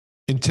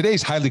In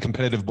today's highly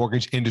competitive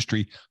mortgage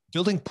industry,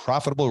 building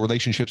profitable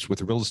relationships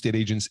with real estate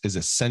agents is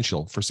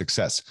essential for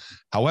success.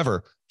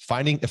 However,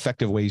 finding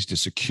effective ways to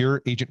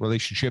secure agent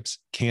relationships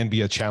can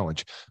be a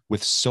challenge.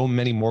 With so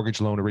many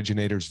mortgage loan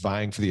originators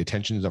vying for the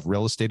attention of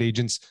real estate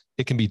agents,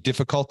 it can be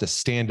difficult to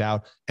stand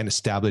out and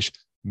establish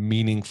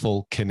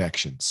meaningful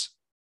connections.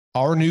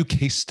 Our new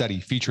case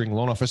study featuring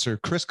loan officer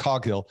Chris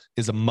Coghill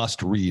is a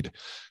must read.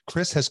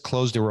 Chris has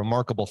closed a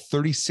remarkable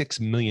 $36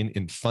 million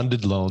in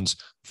funded loans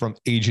from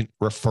agent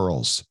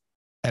referrals.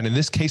 And in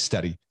this case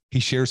study, he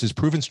shares his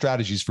proven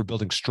strategies for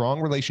building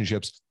strong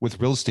relationships with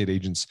real estate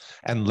agents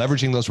and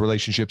leveraging those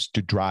relationships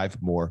to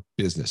drive more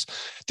business.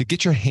 To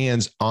get your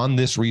hands on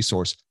this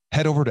resource,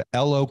 head over to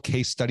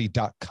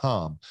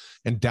locasestudy.com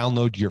and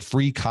download your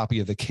free copy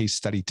of the case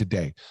study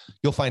today.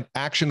 You'll find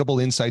actionable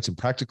insights and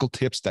practical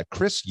tips that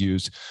Chris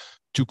used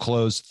to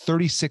close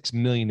 $36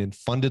 million in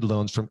funded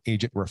loans from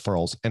agent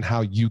referrals and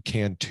how you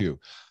can too.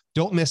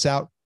 Don't miss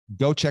out.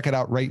 Go check it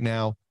out right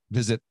now.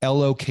 Visit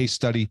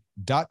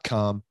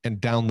locasestudy.com and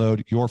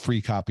download your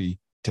free copy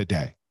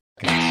today.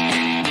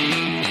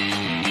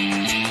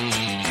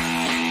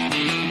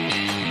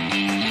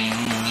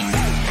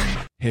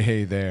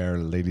 Hey there,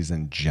 ladies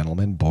and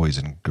gentlemen, boys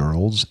and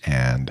girls,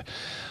 and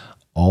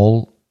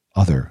all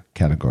other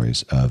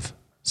categories of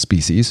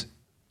species.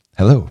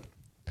 Hello.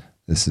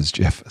 This is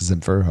Jeff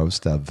Zimfer,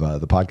 host of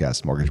the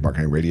podcast, Mortgage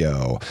Marketing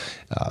Radio.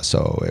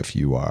 So if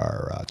you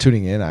are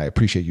tuning in, I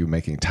appreciate you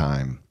making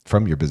time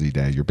from your busy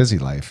day, your busy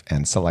life,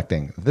 and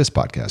selecting this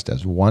podcast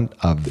as one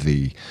of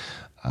the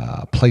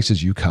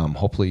places you come,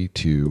 hopefully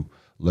to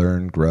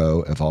learn,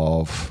 grow,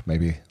 evolve,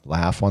 maybe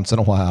laugh once in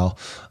a while,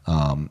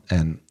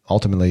 and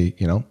ultimately,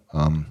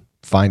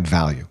 find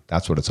value.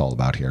 That's what it's all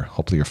about here.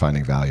 Hopefully you're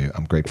finding value.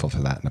 I'm grateful for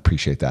that and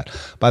appreciate that.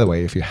 By the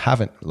way, if you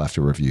haven't left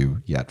a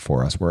review yet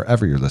for us,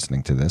 wherever you're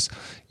listening to this,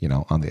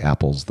 on the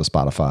Apples, the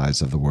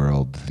Spotifys of the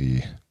world,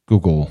 the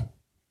Google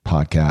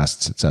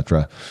podcasts,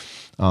 etc.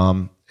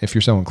 If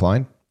you're so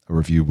inclined, a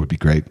review would be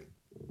great.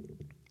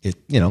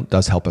 It,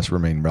 does help us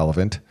remain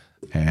relevant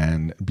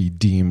and be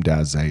deemed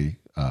as a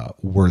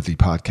worthy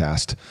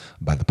podcast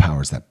by the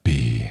powers that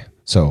be.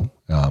 So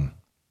a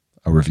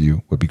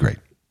review would be great.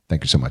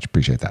 Thank you so much.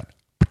 Appreciate that.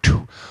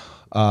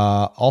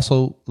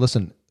 Also,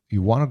 listen,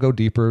 you want to go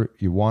deeper.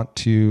 You want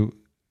to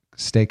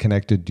stay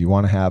connected. You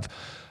want to have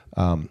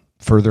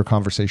further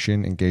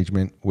conversation,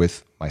 engagement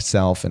with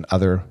myself and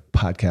other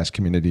podcast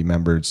community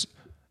members.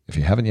 If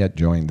you haven't yet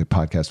joined the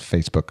podcast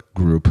Facebook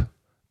group,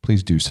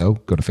 please do so.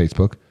 Go to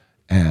Facebook,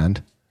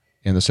 and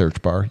in the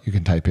search bar, you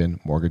can type in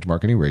Mortgage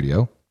Marketing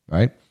Radio,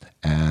 right?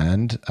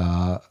 And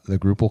the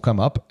group will come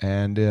up,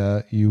 and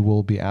you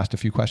will be asked a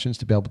few questions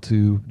to be able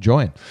to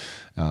join.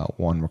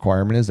 One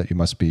requirement is that you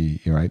must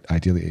be,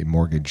 ideally a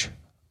mortgage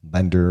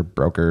lender,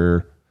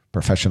 broker,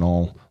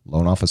 professional,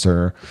 loan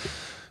officer.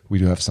 We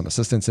do have some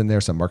assistants in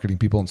there, some marketing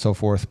people and so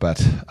forth, but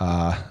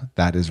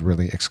that is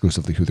really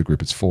exclusively who the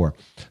group is for.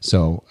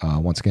 So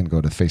once again,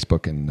 go to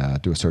Facebook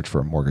and do a search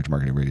for Mortgage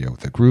Marketing Radio,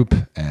 the group,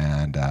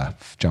 and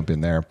jump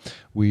in there.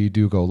 We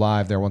do go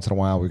live there once in a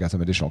while. We've got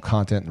some additional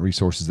content and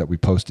resources that we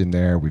post in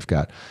there. We've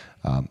got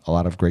a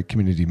lot of great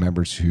community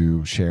members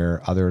who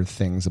share other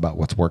things about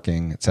what's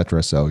working,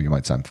 etc. So you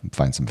might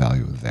find some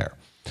value there.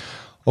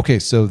 Okay,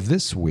 so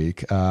this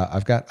week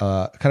I've got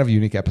a kind of a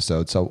unique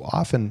episode. So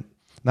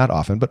not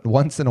often, but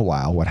once in a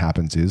while, what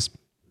happens is,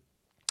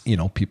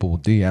 people will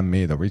DM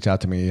me, they'll reach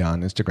out to me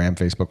on Instagram,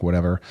 Facebook,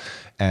 whatever,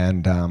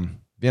 and,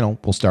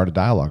 we'll start a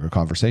dialogue or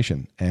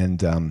conversation.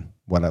 And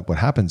what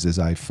happens is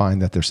I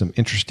find that there's some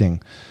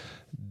interesting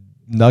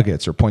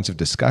nuggets or points of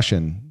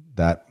discussion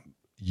that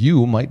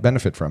you might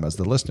benefit from as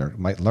the listener,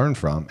 might learn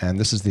from. And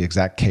this is the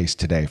exact case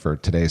today for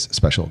today's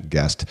special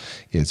guest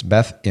is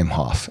Beth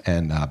Imhoff.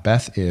 And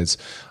Beth is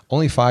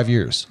only 5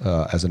 years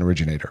as an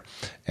originator.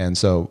 And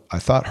so I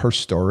thought her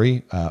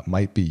story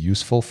might be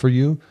useful for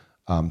you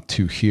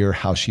to hear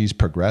how she's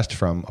progressed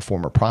from a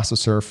former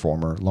processor,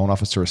 former loan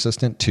officer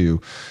assistant to,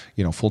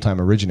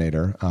 full-time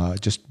originator.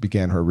 Just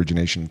began her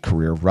origination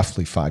career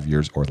roughly 5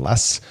 years or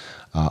less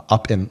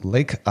up in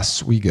Lake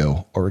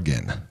Oswego,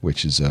 Oregon,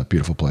 which is a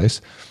beautiful place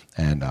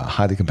and a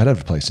highly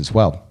competitive place as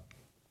well.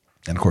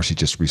 And of course, she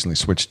just recently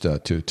switched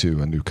to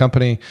a new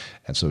company.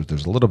 And so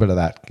there's a little bit of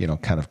that,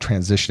 kind of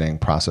transitioning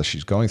process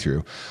she's going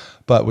through.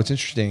 But what's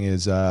interesting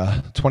is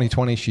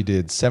 2020, she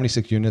did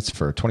 76 units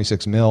for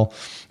 26 mil.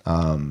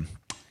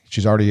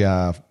 She's already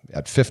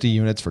at 50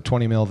 units for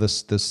 20 mil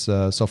this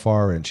so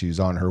far, and she's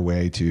on her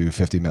way to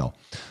 50 mil.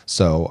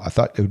 So I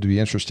thought it would be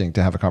interesting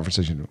to have a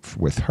conversation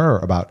with her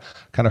about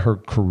kind of her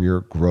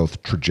career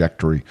growth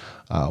trajectory,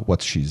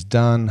 what she's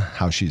done,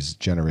 how she's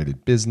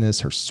generated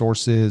business, her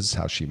sources,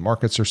 how she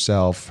markets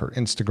herself, her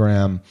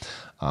Instagram,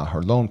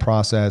 her loan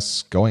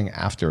process, going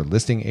after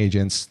listing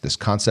agents, this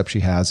concept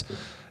she has,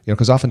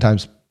 because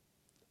oftentimes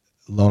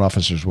loan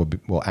officers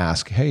will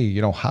ask, hey,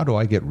 how do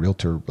I get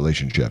realtor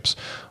relationships?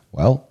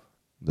 Well,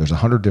 There's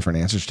 100 different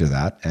answers to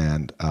that.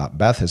 And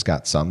Beth has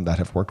got some that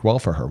have worked well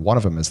for her. One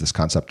of them is this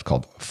concept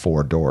called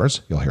 4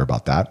 doors. You'll hear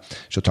about that.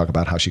 She'll talk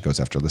about how she goes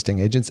after listing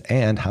agents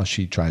and how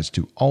she tries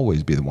to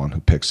always be the one who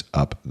picks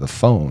up the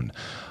phone.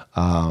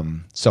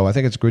 So I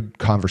think it's a good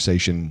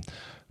conversation,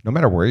 no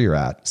matter where you're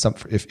at.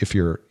 If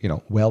you're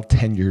well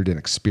tenured and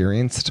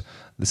experienced,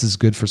 this is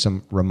good for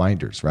some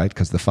reminders, right?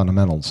 Because the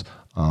fundamentals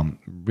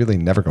really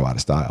never go out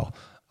of style.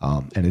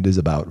 And it is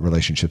about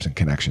relationships and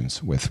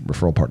connections with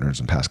referral partners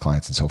and past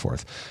clients and so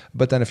forth.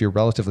 But then if you're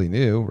relatively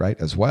new, right,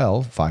 as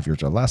well, 5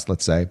 years or less,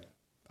 let's say,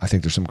 I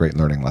think there's some great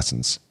learning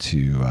lessons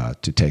to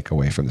take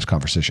away from this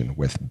conversation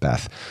with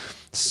Beth.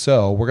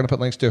 So we're going to put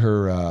links to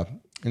her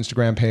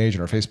Instagram page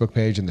and her Facebook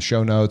page in the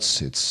show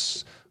notes.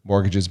 It's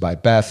Mortgages by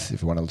Beth.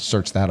 If you want to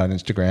search that on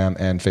Instagram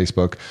and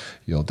Facebook,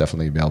 you'll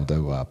definitely be able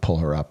to pull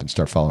her up and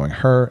start following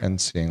her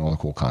and seeing all the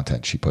cool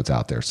content she puts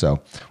out there.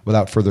 So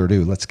without further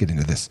ado, let's get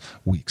into this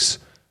week's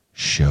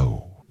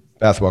show.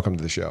 Beth, welcome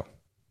to the show.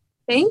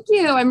 Thank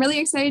you. I'm really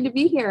excited to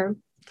be here.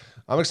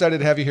 I'm excited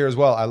to have you here as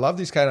well. I love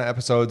these kind of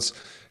episodes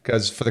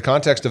because for the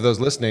context of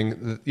those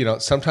listening,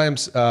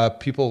 sometimes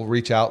people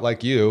reach out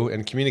like you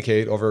and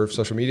communicate over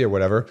social media or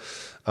whatever.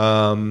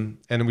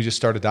 And we just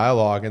start a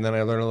dialogue, and then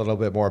I learn a little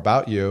bit more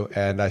about you,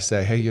 and I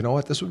say, hey, you know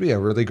what? This would be a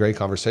really great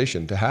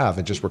conversation to have,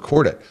 and just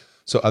record it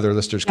so other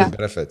listeners can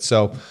benefit.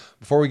 So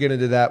before we get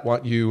into that, why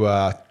don't you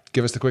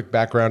give us the quick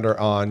backgrounder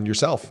on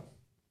yourself?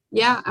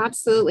 Yeah,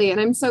 absolutely.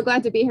 And I'm so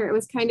glad to be here. It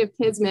was kind of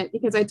kismet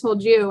because I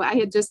told you I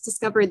had just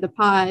discovered the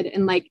pod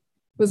and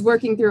was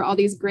working through all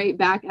these great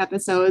back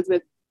episodes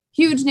with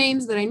huge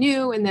names that I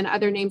knew and then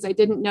other names I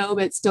didn't know,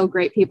 but still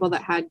great people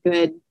that had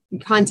good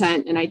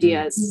content and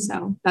ideas.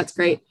 So that's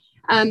great.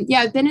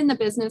 I've been in the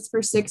business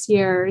for 6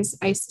 years.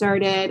 I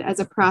started as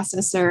a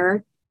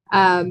processor,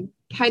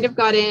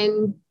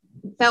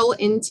 fell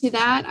into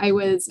that. I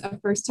was a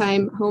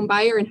first-time home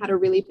buyer and had a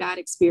really bad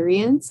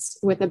experience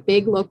with a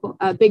big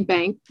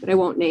bank that I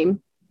won't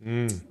name.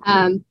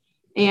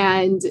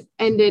 And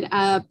ended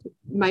up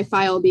my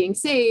file being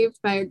saved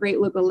by a great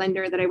local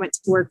lender that I went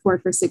to work for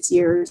 6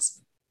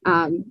 years.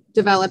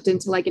 Developed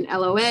into an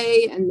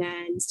LOA and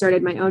then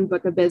started my own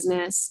book of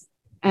business.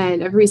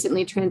 And I've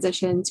recently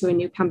transitioned to a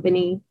new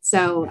company.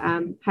 So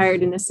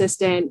hired an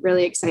assistant,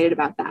 really excited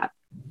about that.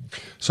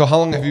 So how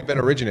long have you been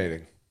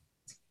originating?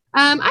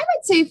 I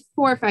would say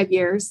 4 or 5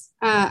 years.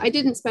 I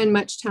didn't spend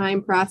much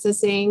time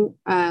processing.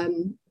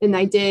 And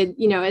I did,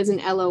 as an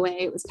LOA,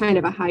 it was kind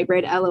of a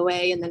hybrid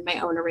LOA and then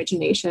my own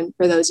origination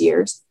for those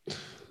years.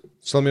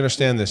 So let me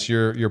understand this.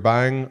 You're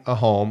buying a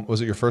home. Was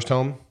it your first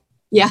home?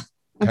 Yeah,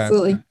 okay.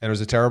 Absolutely. And it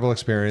was a terrible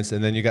experience.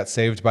 And then you got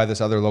saved by this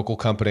other local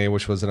company,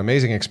 which was an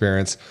amazing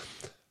experience.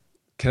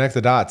 Connect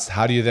the dots.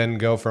 How do you then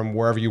go from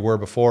wherever you were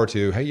before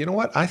to, hey, you know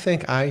what? I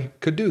think I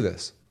could do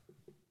this.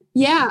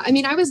 Yeah. I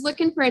mean, I was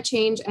looking for a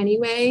change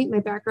anyway. My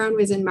background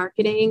was in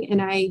marketing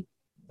and I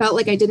felt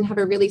like I didn't have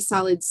a really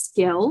solid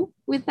skill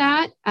with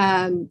that.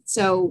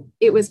 So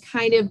it was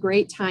kind of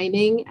great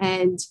timing.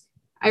 And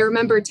I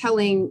remember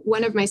telling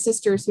one of my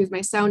sisters, who's my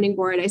sounding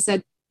board, I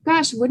said,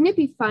 gosh, wouldn't it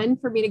be fun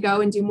for me to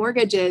go and do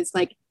mortgages,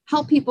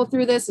 help people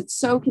through this? It's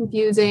so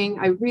confusing.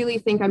 I really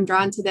think I'm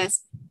drawn to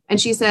this. And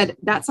she said,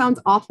 that sounds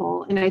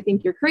awful. And I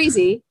think you're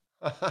crazy.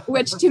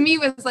 Which to me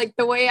was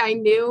the way I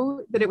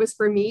knew that it was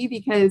for me,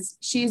 because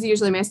she's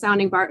usually my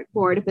sounding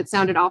board. If it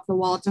sounded off the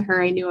wall to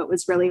her, I knew it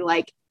was really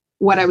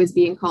what I was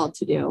being called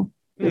to do,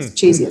 as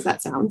cheesy as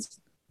that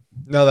sounds.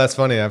 No, that's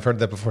funny. I've heard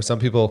that before. Some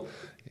people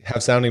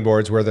have sounding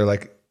boards where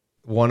they're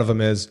one of them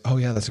is, oh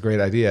yeah, that's a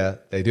great idea.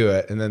 They do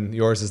it. And then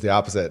yours is the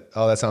opposite.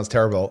 Oh, that sounds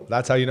terrible.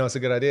 That's how you know it's a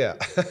good idea.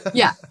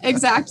 Yeah,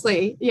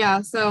 exactly.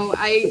 Yeah. So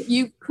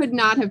you could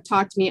not have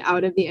talked me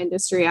out of the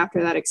industry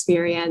after that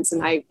experience.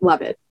 And I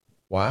love it.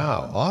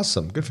 Wow.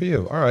 Awesome. Good for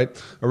you. All right.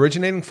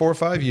 Originating 4 or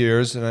 5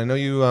 years. And I know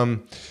you,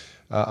 I'm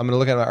going to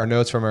look at our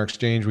notes from our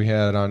exchange we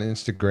had on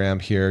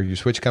Instagram here. You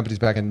switched companies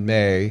back in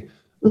May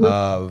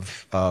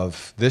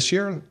of this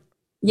year.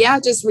 Yeah.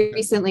 Just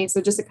recently.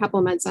 So just a couple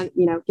of months on,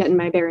 getting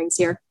my bearings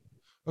here.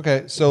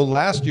 Okay. So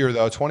last year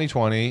though,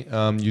 2020,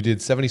 you did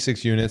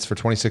 76 units for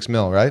 26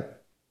 mil, right?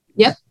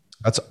 Yep.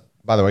 That's,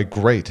 by the way,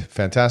 great.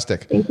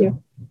 Fantastic. Thank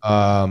you.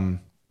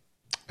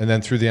 And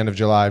then through the end of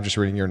July, I'm just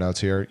reading your notes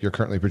here, you're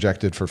currently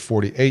projected for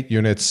 48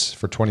 units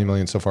for 20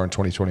 million so far in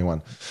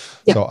 2021.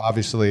 Yep. So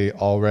obviously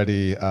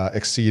already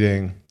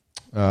exceeding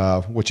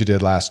what you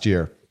did last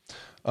year.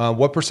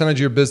 What percentage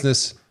of your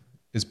business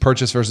is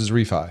purchase versus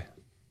refi?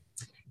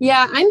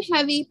 Yeah, I'm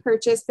heavy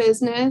purchase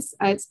business.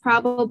 It's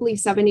probably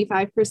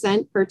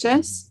 75%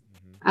 purchase.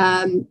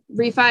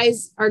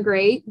 Refis are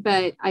great,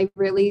 but I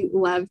really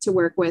love to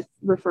work with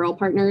referral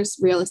partners,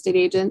 real estate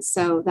agents.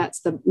 So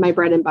that's my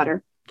bread and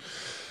butter.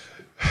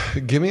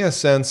 Give me a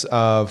sense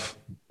of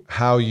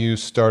how you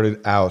started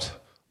out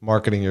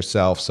marketing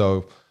yourself.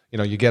 So,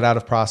 you get out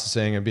of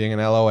processing and being an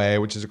LOA,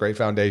 which is a great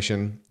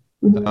foundation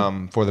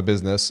for the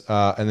business.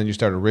 And then you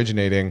start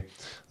originating.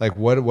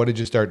 What did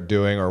you start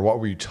doing, or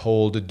what were you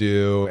told to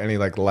do? Any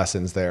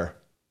lessons there?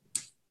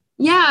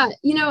 Yeah,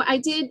 I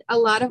did a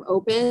lot of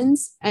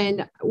opens.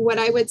 And what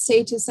I would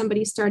say to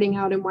somebody starting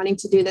out and wanting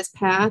to do this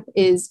path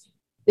is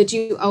that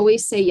you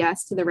always say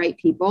yes to the right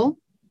people.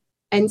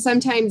 And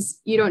sometimes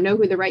you don't know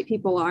who the right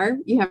people are.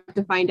 You have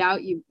to find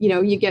out. You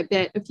get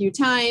bit a few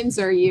times,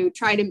 or you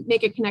try to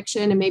make a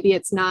connection and maybe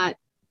it's not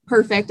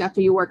perfect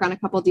after you work on a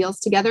couple deals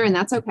together, and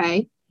that's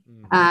okay.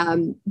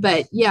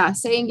 But yeah,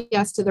 saying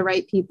yes to the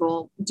right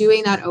people,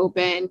 doing that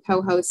open,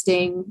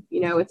 co-hosting,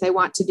 if they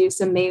want to do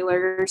some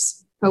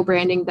mailers,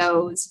 co-branding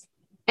those.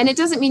 And it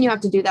doesn't mean you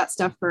have to do that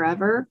stuff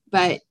forever,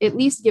 but at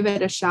least give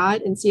it a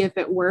shot and see if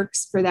it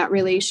works for that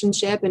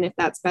relationship and if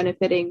that's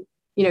benefiting,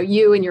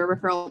 you and your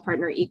referral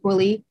partner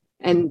equally,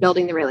 and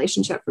building the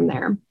relationship from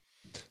there.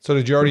 So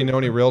did you already know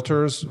any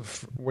realtors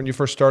when you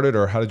first started,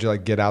 or how did you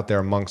get out there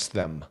amongst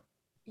them?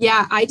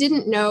 Yeah, I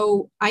didn't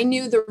know. I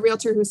knew the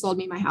realtor who sold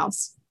me my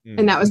house,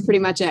 and that was pretty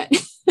much it.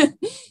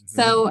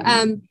 So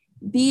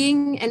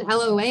being an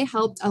LOA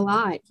helped a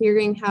lot.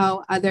 Hearing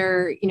how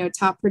other,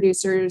 top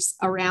producers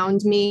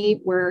around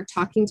me were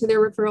talking to their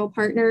referral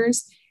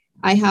partners.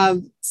 I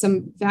have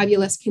some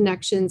fabulous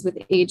connections with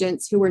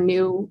agents who were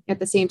new at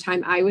the same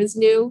time I was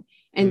new.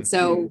 And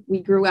so we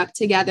grew up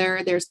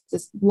together. There's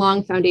this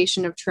long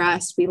foundation of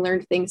trust. We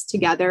learned things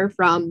together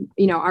from,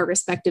 our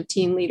respective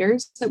team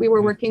leaders that we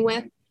were working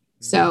with.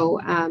 So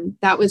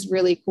that was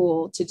really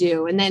cool to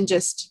do. And then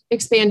just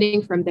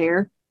expanding from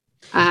there.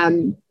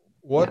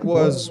 What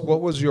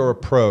was your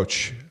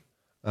approach?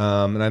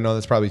 And I know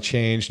that's probably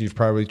changed. You've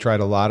probably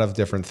tried a lot of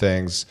different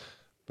things,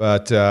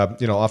 but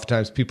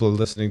oftentimes people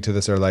listening to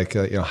this are like,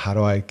 how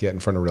do I get in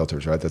front of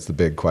realtors, right? That's the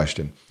big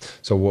question.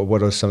 So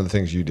what are some of the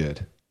things you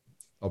did?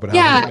 Open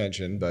house, you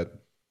mentioned, but.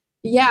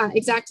 Yeah,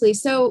 exactly.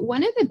 So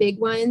one of the big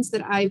ones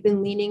that I've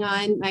been leaning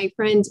on, my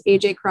friend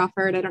AJ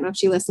Crawford, I don't know if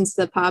she listens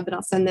to the pod, but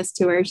I'll send this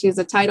to her. She was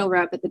a title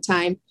rep at the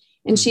time,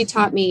 and she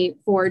taught me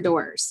 4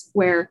 doors,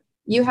 where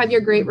you have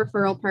your great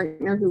referral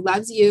partner who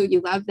loves you,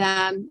 you love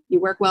them, you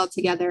work well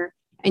together,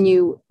 and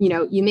you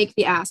make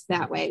the ask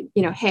that way.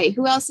 Hey,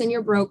 who else in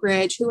your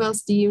brokerage? Who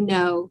else do you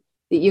know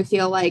that you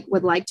feel like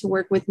would like to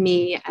work with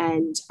me,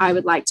 and I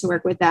would like to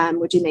work with them?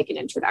 Would you make an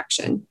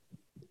introduction?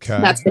 Okay.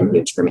 That's been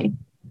huge for me.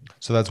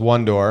 So that's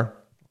 1 door.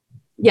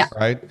 Yeah.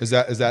 Right. Is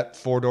that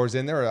 4 doors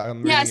in there?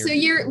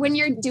 So when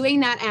you're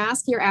doing that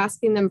ask, you're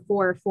asking them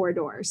for 4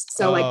 doors.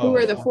 So who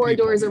are the 4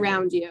 doors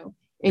around you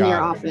in your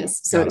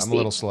office, so to speak? I'm a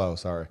little slow.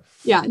 Sorry.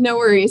 Yeah, no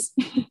worries.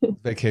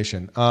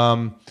 Vacation.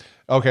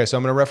 Okay. So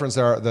I'm going to reference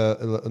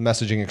the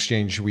messaging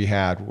exchange we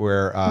had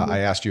where I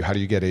asked you, how do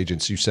you get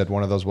agents? You said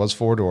one of those was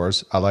 4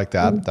 doors. I like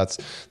that.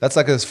 That's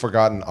like this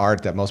forgotten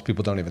art that most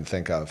people don't even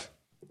think of.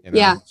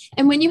 Yeah.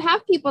 And when you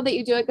have people that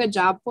you do a good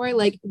job for,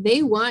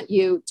 they want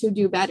you to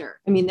do better.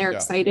 I mean, they're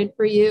excited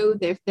for you.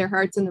 If their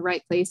heart's in the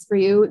right place for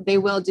you, they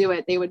will do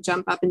it. They would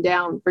jump up and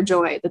down for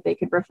joy that they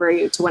could refer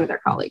you to one of their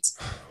colleagues.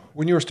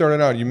 When you were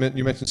starting out, you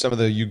mentioned some of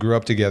you grew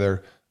up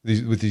together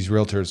with these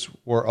realtors.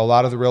 Were a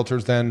lot of the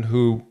realtors then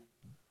who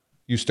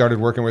you started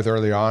working with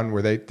early on,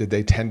 did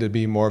they tend to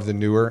be more of the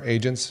newer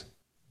agents?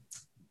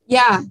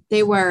 Yeah,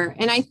 they were.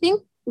 And I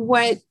think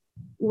what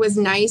was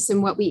nice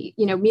and what we,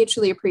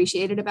 mutually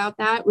appreciated about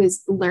that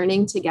was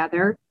learning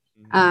together.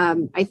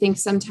 I think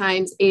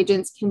sometimes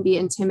agents can be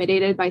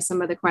intimidated by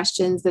some of the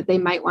questions that they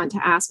might want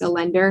to ask a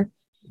lender.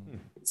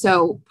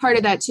 So part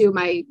of that too,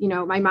 my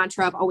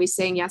mantra of always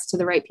saying yes to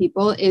the right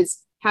people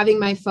is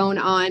having my phone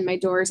on, my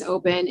doors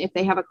open. If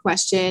they have a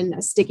question,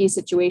 a sticky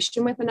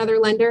situation with another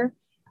lender,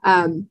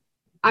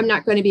 I'm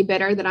not going to be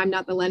bitter that I'm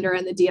not the lender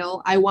in the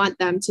deal. I want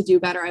them to do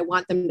better. I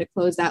want them to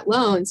close that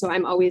loan. So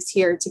I'm always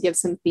here to give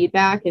some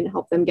feedback and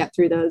help them get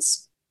through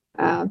those,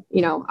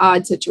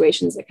 odd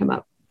situations that come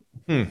up.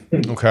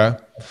 Okay.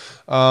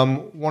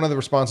 One of the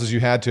responses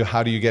you had to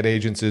how do you get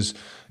agents is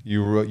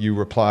you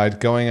replied,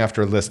 going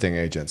after listing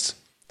agents.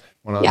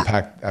 Want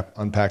to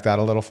unpack that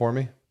a little for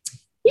me?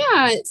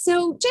 Yeah.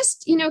 So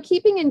just,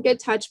 keeping in good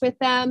touch with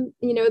them,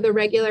 the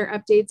regular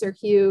updates are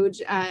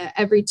huge,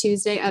 every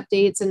Tuesday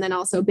updates, and then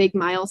also big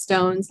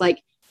milestones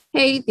like,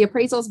 hey, the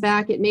appraisal's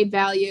back. It made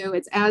value.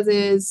 It's as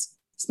is.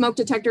 Smoke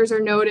detectors are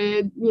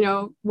noted,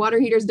 water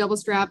heaters, double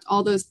strapped,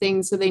 all those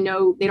things. So they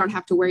know they don't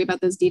have to worry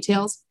about those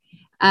details.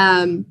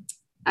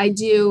 I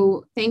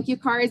do thank you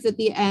cards at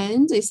the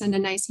end. I send a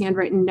nice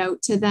handwritten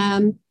note to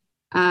them.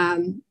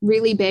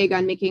 Really big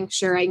on making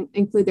sure I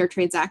include their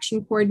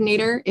transaction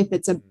coordinator if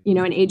it's an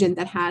agent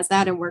that has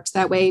that and works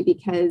that way,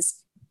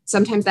 because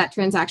sometimes that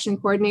transaction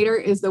coordinator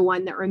is the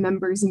one that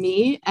remembers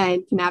me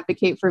and can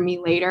advocate for me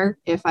later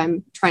if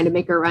I'm trying to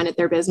make a run at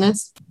their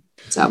business.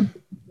 So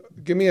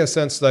give me a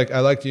sense, I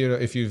like,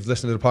 if you've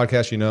listened to the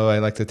podcast, I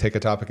like to take a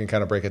topic and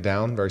kind of break it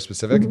down, very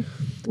specific.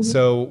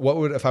 So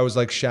if I was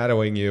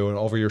shadowing you and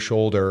over your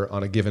shoulder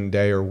on a given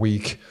day or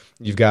week,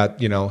 you've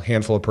got,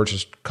 handful of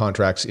purchase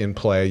contracts in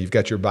play, you've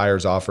got your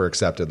buyer's offer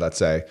accepted, let's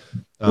say.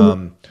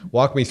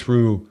 Walk me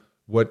through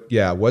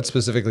what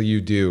specifically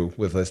you do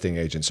with listing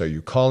agents. Are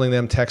you calling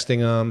them, texting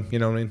them,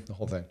 the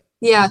whole thing?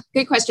 Yeah,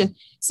 good question.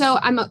 So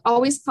I'm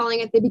always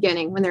calling at the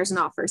beginning when there's an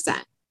offer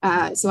sent.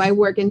 So I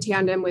work in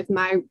tandem with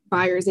my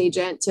buyer's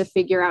agent to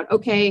figure out,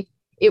 okay,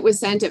 it was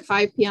sent at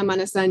 5 p.m. on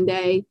a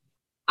Sunday.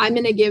 I'm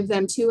going to give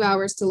them 2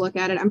 hours to look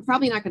at it. I'm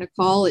probably not going to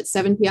call at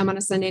 7 p.m. on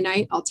a Sunday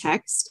night. I'll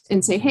text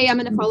and say, hey, I'm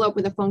going to follow up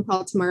with a phone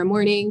call tomorrow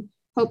morning.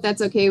 Hope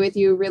that's okay with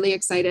you. Really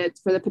excited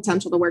for the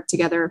potential to work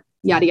together,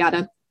 yada,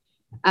 yada.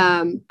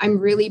 I'm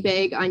really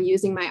big on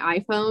using my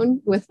iPhone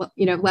with,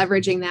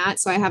 leveraging that.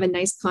 So I have a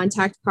nice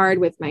contact card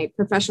with my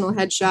professional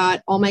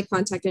headshot, all my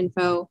contact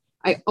info.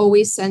 I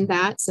always send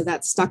that. So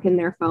that's stuck in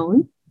their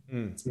phone.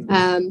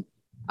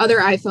 Other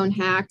iPhone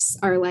hacks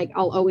are like,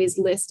 I'll always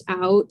list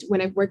out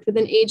when I've worked with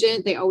an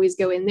agent, they always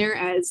go in there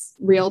as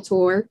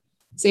Realtor.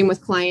 Same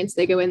with clients.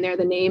 They go in there,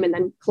 the name and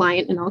then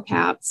client in all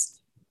caps.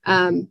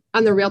 On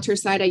the Realtor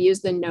side, I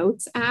use the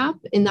Notes app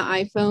in the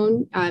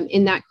iPhone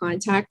in that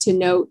contact to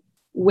note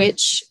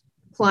which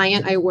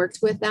client I worked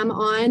with them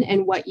on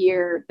and what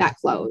year that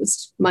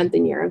closed, month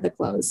and year of the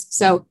close.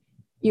 So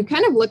you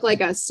kind of look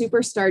like a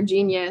superstar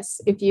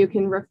genius if you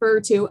can refer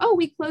to, oh,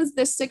 we closed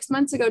this 6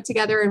 months ago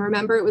together and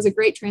remember it was a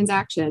great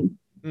transaction.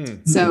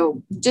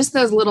 So just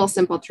those little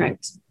simple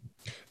tricks.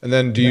 And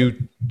then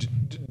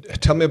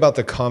tell me about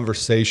the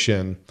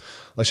conversation.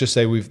 Let's just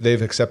say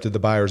they've accepted the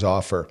buyer's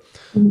offer.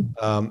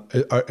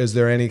 Is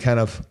there any kind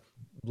of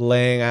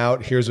laying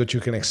out, here's what you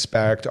can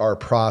expect, our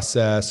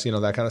process,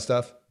 that kind of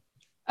stuff?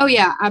 Oh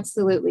yeah,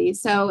 absolutely.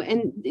 So,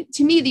 and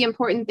to me, the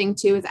important thing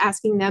too is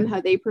asking them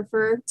how they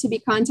prefer to be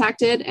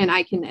contacted, and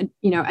I can,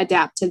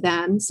 adapt to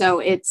them. So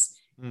it's,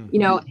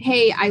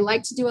 hey, I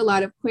like to do a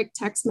lot of quick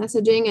text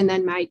messaging, and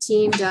then my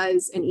team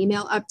does an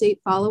email update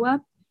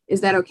follow-up.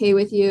 Is that okay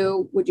with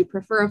you? Would you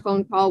prefer a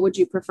phone call? Would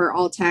you prefer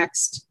all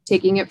text?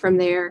 Taking it from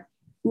there,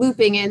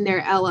 looping in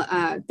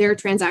their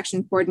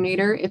transaction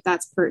coordinator, if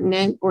that's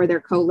pertinent, or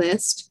their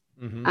co-list.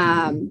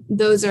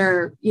 Those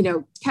are,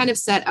 kind of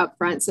set up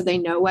front so they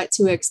know what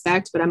to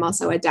expect, but I'm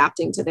also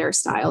adapting to their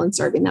style and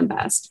serving them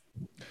best.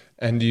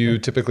 And do you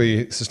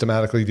typically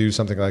systematically do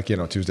something like,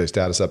 Tuesday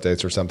status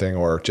updates or something,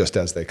 or just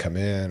as they come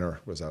in,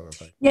 or was that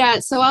look like? Yeah.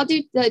 So I'll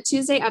do the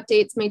Tuesday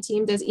updates. My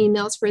team does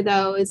emails for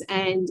those.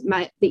 And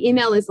the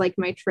email is like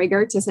my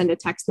trigger to send a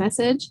text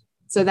message.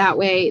 So that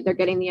way they're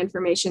getting the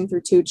information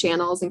through 2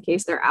 channels in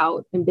case they're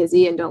out and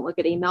busy and don't look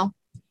at email.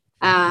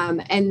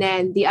 And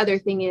then the other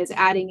thing is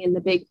adding in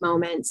the big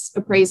moments,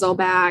 appraisal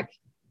back,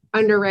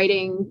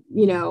 underwriting,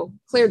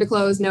 clear to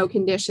close, no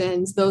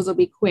conditions. Those will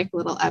be quick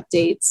little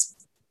updates.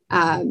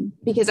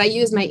 Because I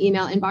use my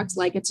email inbox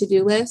like a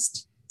to-do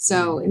list.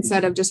 So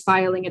instead of just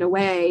filing it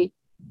away,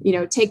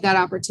 take that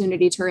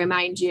opportunity to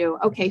remind you,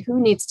 okay, who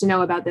needs to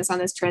know about this on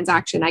this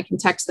transaction? I can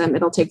text them.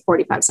 It'll take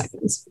 45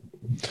 seconds.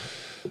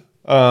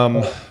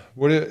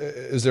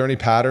 Is there any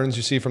patterns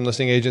you see from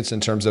listing agents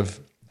in terms of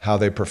how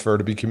they prefer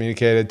to be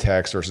communicated,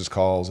 text versus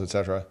calls, et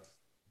cetera?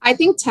 I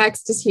think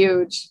text is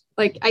huge.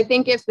 Like, I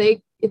think if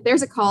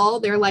there's a call,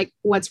 they're like,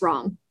 what's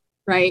wrong?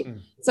 Right.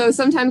 So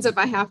sometimes if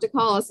I have to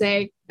call, I'll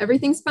say,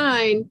 everything's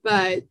fine,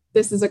 but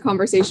this is a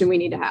conversation we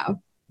need to have.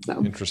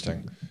 So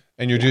interesting.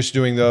 And you're just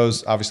doing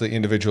those obviously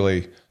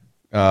individually,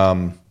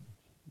 on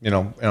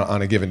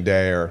a given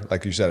day, or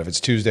like you said, if it's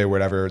Tuesday,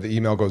 whatever, the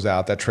email goes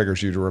out, that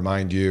triggers you to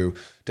remind you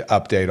to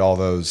update all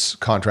those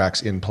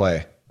contracts in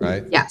play,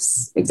 right?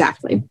 Yes,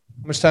 exactly.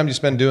 How much time do you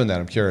spend doing that?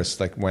 I'm curious,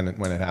 like when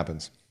it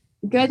happens.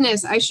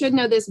 Goodness, I should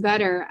know this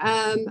better.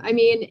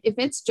 If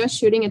it's just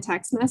shooting a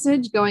text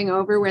message, going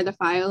over where the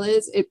file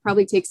is, it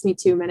probably takes me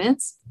 2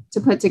 minutes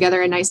to put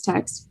together a nice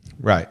text.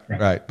 Right.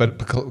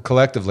 But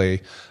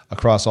collectively,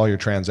 across all your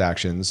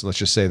transactions, let's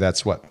just say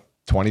that's what,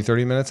 20,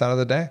 30 minutes out of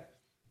the day?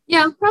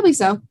 Yeah, probably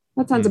so.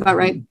 That sounds about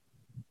right.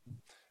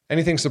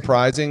 Anything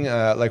surprising,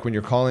 like when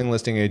you're calling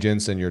listing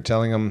agents and you're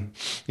telling them,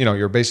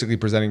 you're basically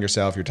presenting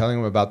yourself, you're telling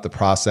them about the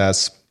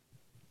process,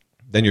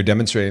 then you're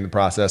demonstrating the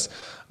process.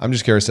 I'm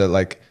just curious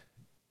that,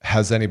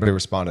 has anybody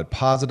responded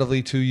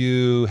positively to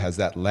you? Has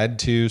that led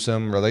to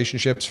some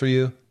relationships for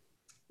you?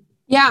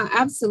 Yeah,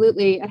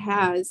 absolutely. It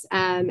has.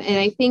 And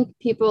I think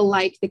people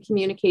like the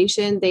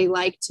communication. They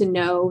like to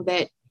know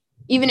that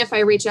even if I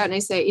reach out and I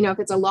say, if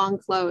it's a long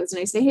close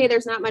and I say, hey,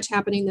 there's not much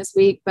happening this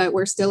week, but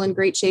we're still in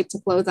great shape to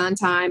close on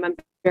time. I'm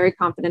very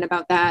confident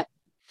about that.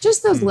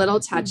 Just those little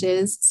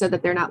touches so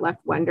that they're not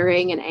left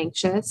wondering and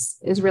anxious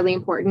is really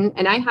important.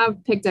 And I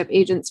have picked up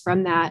agents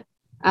from that.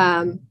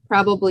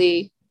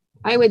 Probably,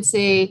 I would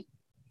say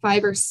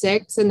 5 or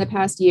 6 in the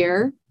past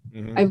year.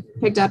 I've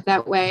picked up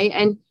that way.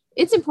 And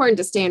it's important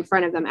to stay in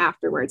front of them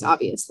afterwards,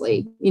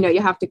 obviously.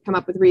 You have to come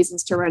up with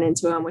reasons to run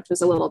into them, which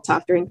was a little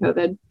tough during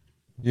COVID.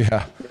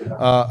 Yeah.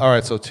 All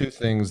right. So 2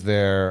 things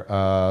there.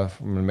 I'm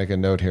going to make a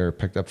note here.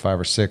 Picked up 5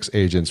 or 6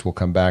 agents. We'll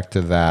come back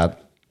to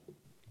that.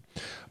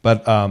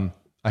 But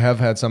I have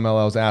had some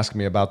LLs ask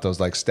me about those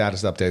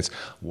status updates.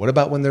 What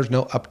about when there's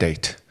no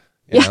update?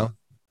 You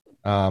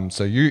know?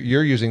 So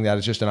you're using that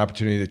as just an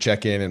opportunity to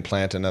check in and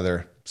plant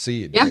another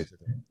seed. Yeah.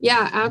 Basically.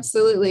 Yeah,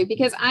 absolutely.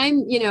 Because I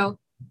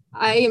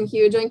am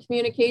huge on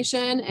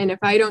communication. And if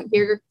I don't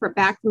hear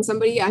back from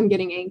somebody, I'm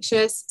getting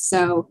anxious.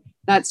 So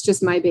that's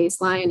just my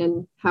baseline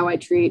and how I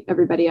treat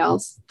everybody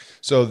else.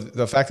 So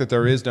the fact that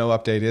there is no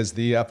update is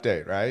the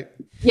update, right?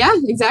 Yeah,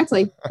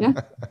 exactly.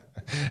 Yeah.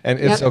 And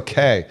it's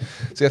okay.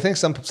 See, I think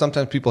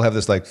sometimes people have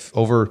this like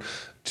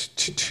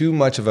too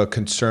much of a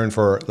concern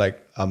for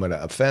like, I'm going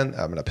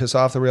to piss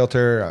off the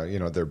realtor,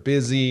 they're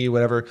busy,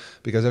 whatever,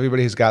 because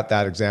everybody has got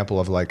that example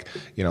of like,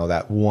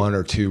 that one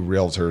or two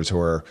realtors who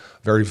are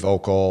very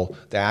vocal.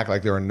 They act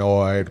like they're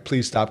annoyed.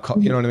 Please stop.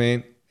 You know what I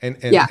mean?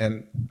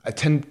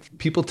 And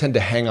people tend to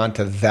hang on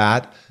to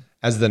that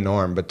as the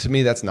norm, but to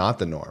me, that's not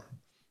the norm.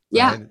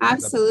 Yeah, right?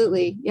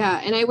 absolutely.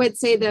 Yeah. And I would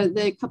say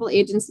the couple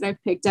agents that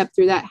I've picked up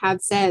through that have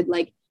said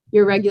like,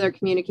 your regular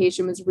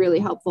communication was really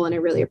helpful and I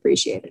really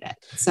appreciated it.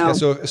 So,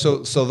 yeah,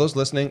 so those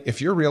listening,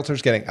 if your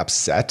realtor's getting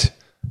upset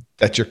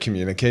that you're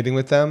communicating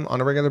with them on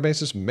a regular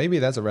basis, maybe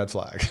that's a red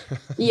flag.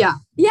 Yeah,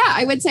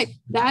 I would say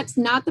that's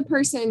not the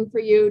person for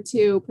you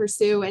to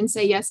pursue and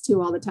say yes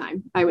to all the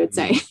time, I would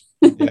say.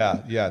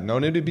 Yeah. No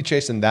need to be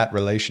chasing that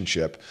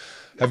relationship.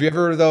 Have you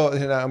ever though,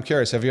 and I'm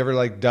curious, have you ever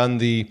like done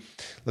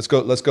let's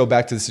go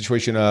back to the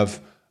situation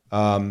of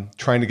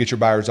trying to get your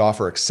buyer's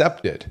offer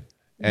accepted?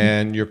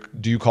 And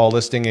do you call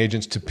listing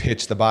agents to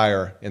pitch the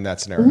buyer in that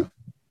scenario?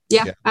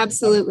 Yeah,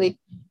 absolutely.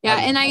 Yeah.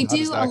 And I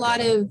do a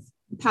lot of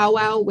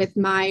powwow with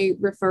my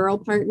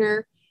referral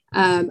partner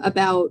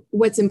about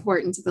what's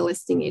important to the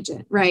listing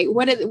agent, right?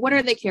 What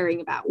are they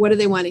caring about? What do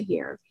they want to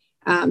hear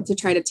to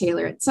try to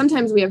tailor it?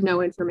 Sometimes we have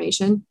no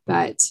information,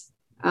 but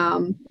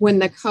when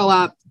the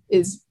co-op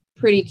is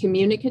pretty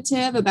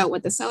communicative about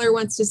what the seller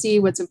wants to see,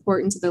 what's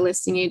important to the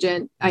listing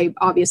agent, I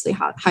obviously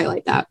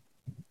highlight that.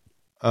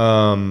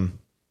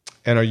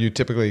 And are you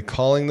typically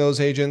calling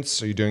those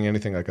agents? Are you doing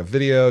anything like a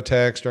video,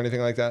 text, or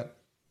anything like that?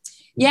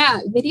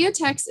 Yeah, video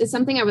text is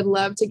something I would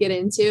love to get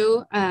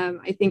into.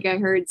 I think I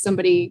heard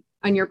somebody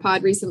on your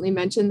pod recently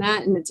mention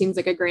that, and it seems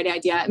like a great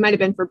idea. It might have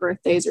been for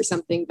birthdays or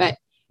something, but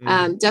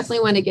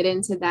definitely want to get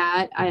into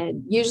that.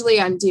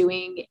 Usually I'm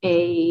doing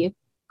a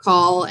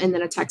call and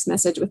then a text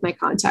message with my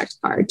contact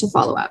card to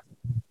follow up.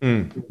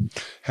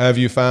 Have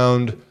you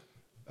found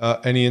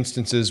any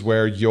instances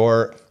where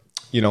you're,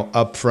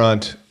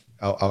 upfront,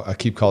 I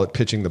keep calling it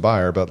pitching the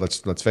buyer, but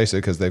let's face it,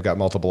 because they've got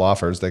multiple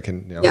offers, they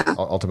can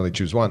ultimately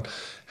choose one.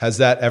 Has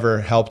that ever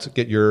helped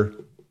get your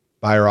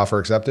buyer offer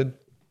accepted?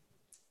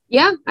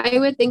 Yeah, I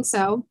would think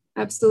so.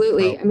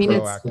 Absolutely. I mean,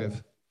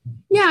 proactive.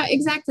 Yeah,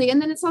 exactly.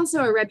 And then it's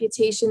also a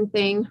reputation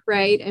thing,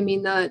 right? I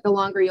mean, the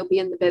longer you'll be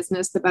in the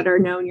business, the better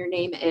known your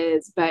name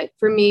is. But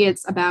for me,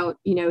 it's about,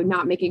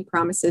 not making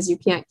promises you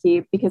can't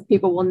keep, because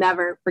people will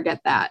never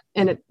forget that.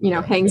 And it,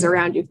 hangs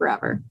around you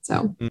forever.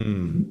 So.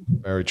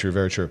 Very true.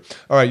 Very true.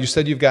 All right. You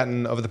said you've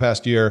gotten over the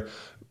past year,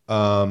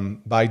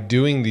 by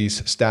doing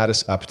these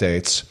status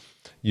updates,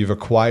 you've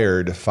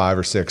acquired 5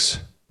 or 6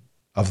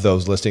 of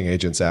those listing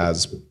agents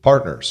as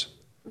partners.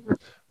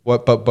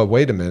 But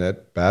wait a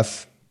minute,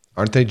 Beth.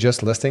 Aren't they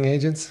just listing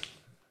agents?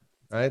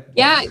 Right?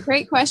 Yeah,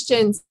 great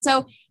question.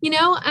 So,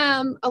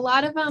 a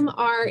lot of them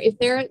are, if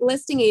they're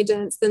listing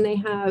agents, then they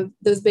have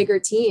those bigger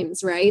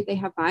teams, right? They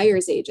have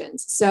buyer's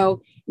agents.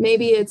 So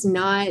maybe it's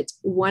not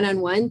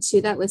one-on-one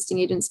to that listing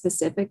agent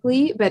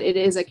specifically, but it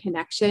is a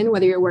connection,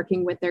 whether you're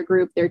working with their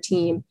group, their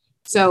team.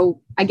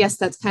 So I guess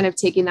that's kind of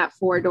taking that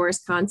 4 doors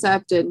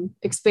concept and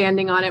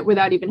expanding on it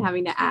without even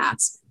having to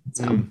ask.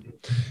 So,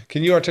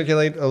 can you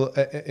articulate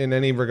in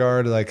any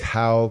regard like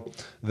how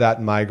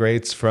that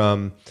migrates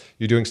from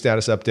you doing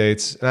status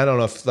updates? And I don't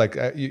know if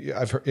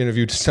I've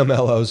interviewed some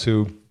LOs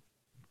who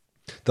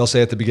they'll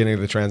say at the beginning of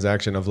the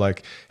transaction of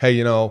like,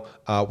 hey, we're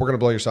going to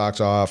blow your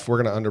socks off. We're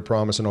going to under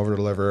promise and over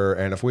deliver.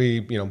 And if we,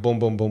 boom,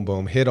 boom, boom,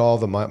 boom, hit all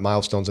the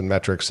milestones and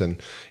metrics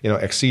and,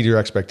 exceed your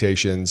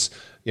expectations,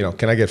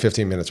 can I get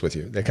 15 minutes with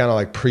you? They kind of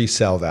like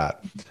pre-sell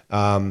that.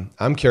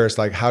 I'm curious,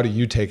 like, how do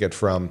you take it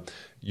from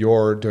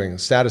you're doing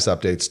status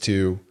updates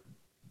to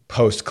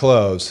post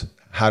close?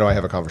 How do I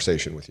have a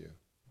conversation with you?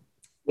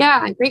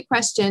 Yeah, great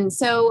question.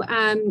 So,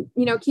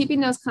 keeping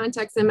those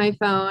contacts in my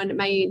phone,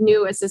 my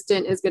new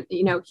assistant is good,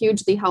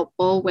 hugely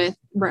helpful with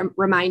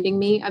reminding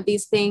me of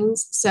these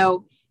things.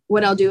 So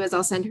what I'll do is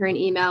I'll send her an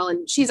email,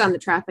 and she's on the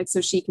traffic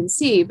so she can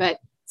see, but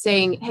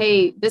saying,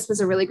 hey, this was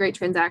a really great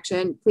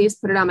transaction. Please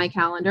put it on my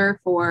calendar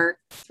for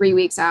 3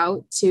 weeks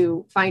out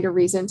to find a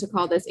reason to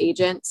call this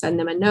agent, send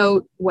them a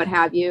note, what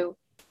have you.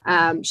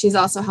 She's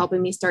also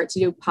helping me start to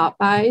do pop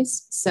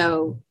buys.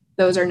 So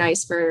those are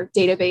nice for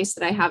database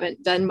that I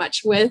haven't done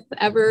much with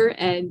ever.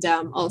 And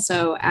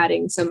also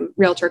adding some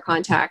realtor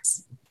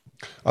contacts.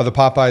 Are the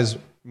pop buys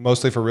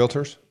mostly for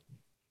realtors?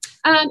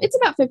 It's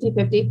about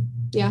 50-50.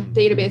 Yeah.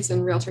 Database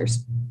and realtors.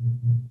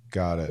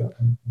 Got it.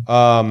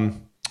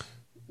 I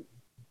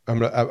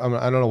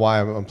don't know why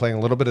I'm playing a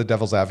little bit of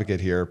devil's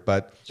advocate here,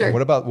 but sure.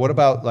 What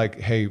about like,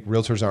 hey,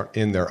 realtors aren't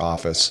in their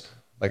office.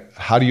 Like,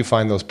 how do you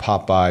find those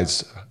pop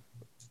buys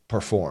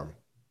perform?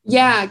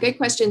 Yeah, good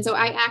question. So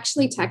I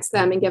actually text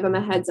them and give them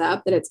a heads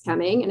up that it's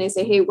coming. And I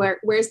say, hey,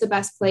 where's the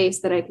best place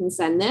that I can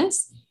send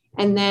this?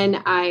 And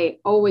then I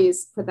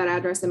always put that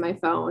address in my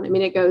phone. I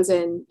mean, it goes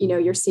in,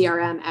 your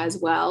CRM as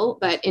well,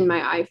 but in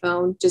my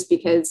iPhone, just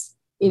because,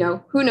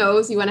 who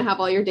knows, you want to have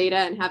all your data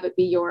and have it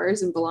be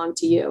yours and belong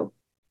to you.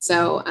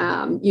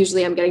 So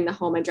usually I'm getting the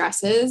home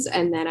addresses,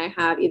 and then I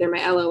have either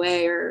my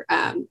LOA or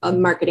a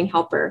marketing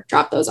helper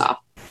drop those off.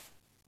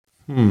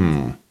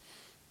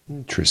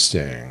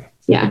 Interesting.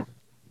 Yeah.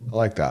 I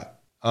like that.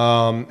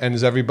 And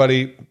is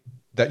everybody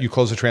that you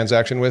close a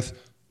transaction with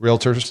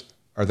realtors?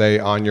 Are they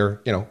on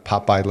your,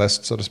 pop by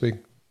list, so to speak?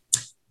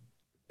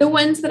 The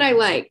ones that I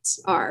liked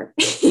are,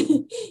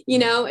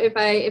 if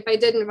I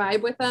didn't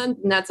vibe with them,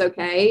 then that's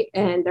okay.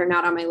 And they're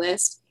not on my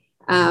list.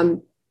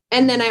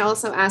 And then I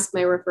also ask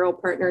my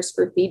referral partners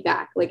for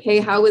feedback. Like, hey,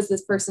 how was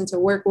this person to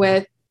work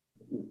with?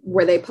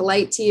 Were they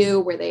polite to you?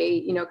 Were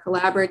they,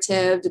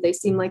 collaborative? Did they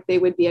seem like they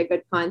would be a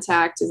good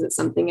contact? Is it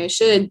something I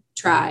should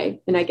try?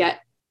 And I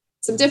get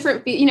some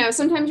different,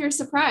 sometimes you're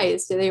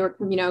surprised. They were,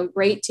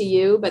 great to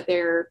you, but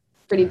they're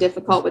pretty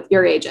difficult with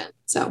your agent.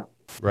 So.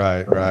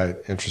 Right.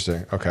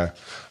 Interesting. Okay.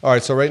 All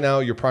right. So right now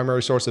your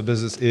primary source of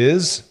business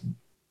is?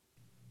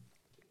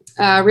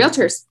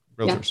 Realtors.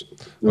 Realtors.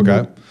 Yeah.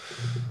 Okay.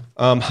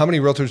 How many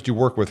realtors do you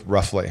work with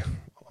roughly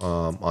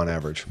on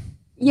average?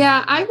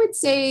 Yeah, I would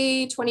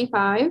say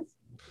 25.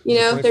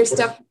 There's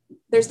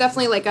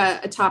definitely like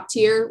a top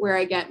tier where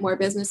I get more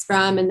business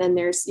from. And then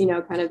there's,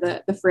 kind of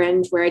the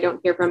fringe where I don't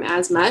hear from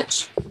as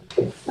much.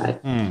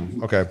 But.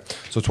 Okay.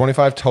 So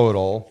 25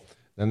 total.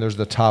 Then there's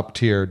the top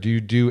tier. Do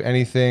you do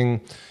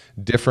anything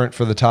different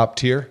for the top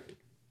tier?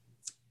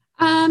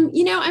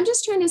 I'm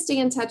just trying to stay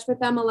in touch with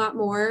them a lot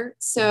more.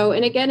 So,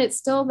 and again, it's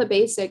still the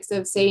basics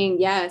of saying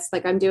yes.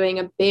 Like I'm doing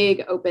a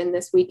big open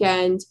this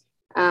weekend.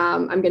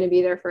 I'm going to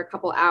be there for a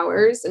couple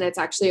hours, and it's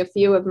actually a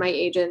few of my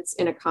agents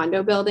in a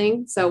condo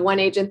building. So one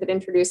agent that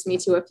introduced me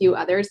to a few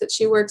others that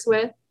she works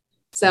with.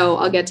 So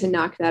I'll get to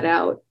knock that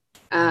out.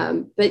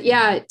 But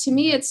yeah, to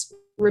me, it's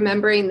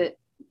remembering that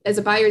as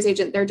a buyer's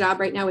agent, their job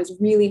right now is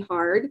really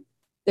hard.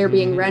 They're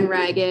being run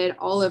ragged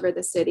all over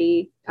the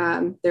city.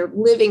 They're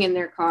living in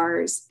their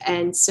cars.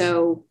 And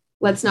so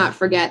let's not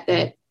forget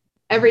that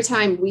every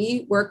time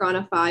we work on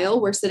a file,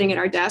 we're sitting at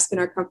our desk in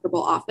our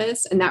comfortable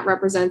office, and that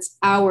represents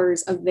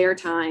hours of their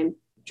time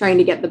trying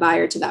to get the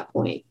buyer to that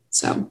point.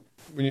 So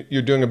when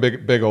you're doing a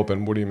big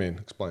open, what do you mean?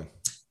 Explain.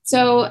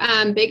 So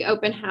big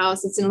open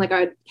house, it's in like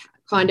a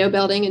condo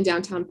building in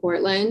downtown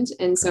Portland.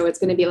 And so it's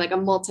going to be like a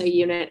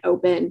multi-unit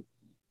open.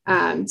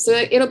 So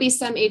it'll be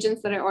some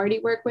agents that I already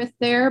work with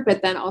there,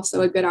 but then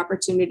also a good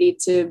opportunity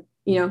to,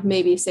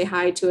 maybe say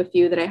hi to a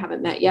few that I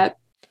haven't met yet.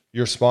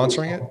 You're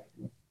sponsoring it?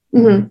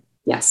 Mm-hmm.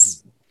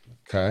 Yes.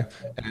 Okay.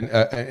 And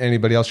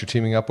anybody else you're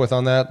teaming up with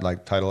on that,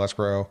 like Title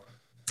Escrow?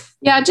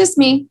 Yeah, just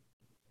me.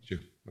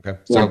 Okay.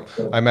 So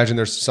yeah. I imagine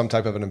there's some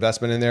type of an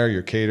investment in there.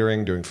 You're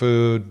catering, doing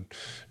food,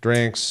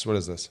 drinks. What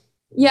is this?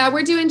 Yeah,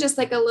 we're doing just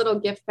like a little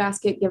gift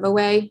basket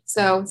giveaway.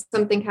 So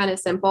something kind of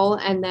simple.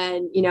 And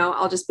then,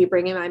 I'll just be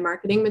bringing my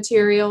marketing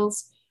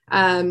materials.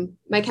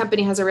 My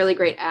company has a really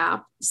great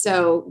app.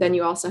 So then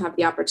you also have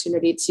the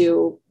opportunity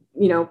to,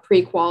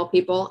 pre-qual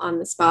people on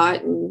the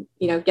spot and,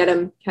 get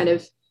them kind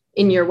of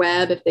in your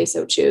web if they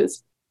so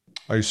choose.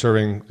 Are you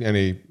serving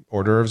any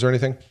hors d'oeuvres or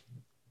anything?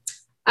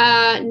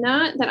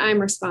 Not that I'm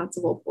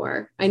responsible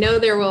for. I know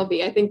there will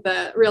be. I think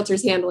the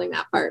realtor's handling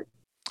that part.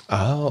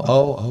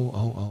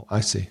 Oh,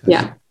 I see.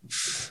 Yeah.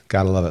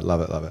 Gotta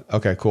love it.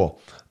 Okay,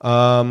 cool.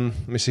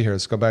 Let me see here.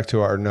 Let's go back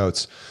to our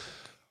notes.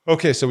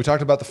 Okay, so we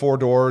talked about the 4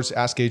 doors.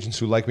 Ask agents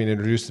who like me to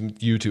introduce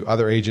you to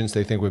other agents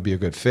they think would be a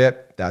good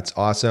fit. That's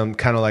awesome.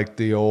 Kind of like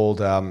the old,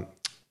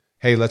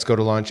 hey, let's go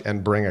to lunch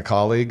and bring a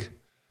colleague.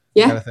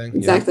 Yeah, kind of thing.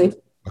 Exactly. Yeah.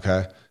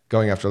 Okay.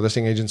 Going after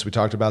listing agents, we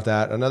talked about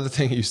that. Another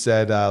thing you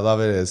said, I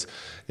love it, is,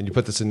 and you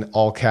put this in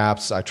all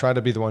caps, I try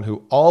to be the one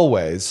who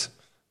always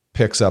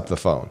picks up the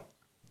phone.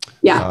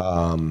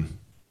 Yeah.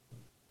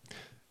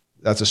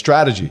 That's a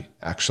strategy,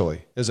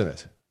 actually, isn't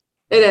it?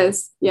 It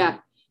is. Yeah.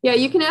 Yeah.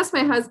 You can ask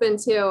my husband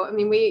too. I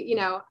mean,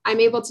 I'm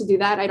able to do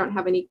that. I don't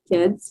have any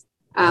kids,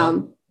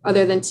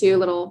 other than 2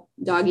 little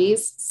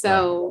doggies.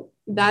 So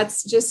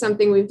that's just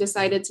something we've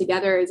decided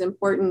together is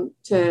important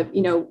to,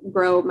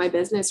 grow my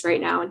business right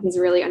now. And he's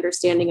really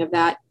understanding of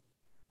that.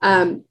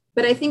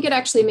 But I think it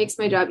actually makes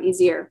my job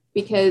easier,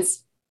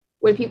 because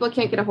when people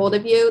can't get a hold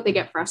of you, they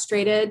get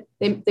frustrated.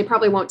 They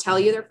probably won't tell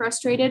you they're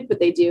frustrated, but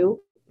they do.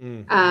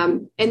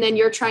 And then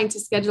you're trying to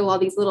schedule all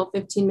these little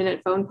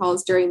 15-minute phone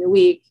calls during the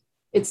week.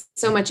 It's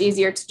so much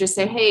easier to just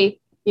say, hey,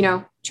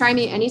 try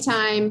me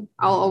anytime.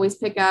 I'll always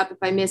pick up. If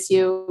I miss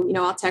you,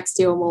 I'll text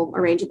you and we'll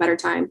arrange a better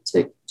time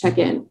to check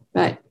in.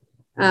 But,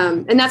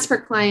 and that's for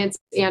clients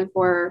and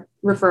for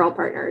referral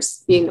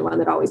partners, being the one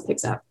that always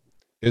picks up.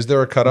 Is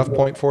there a cutoff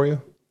point for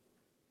you?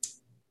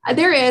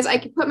 There is. I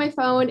could put my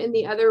phone in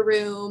the other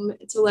room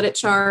to let it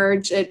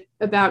charge at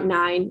about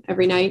 9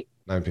 every night.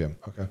 9 p.m.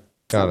 Okay.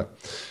 Got it.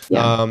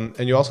 Yeah.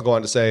 And you also go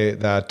on to say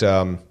that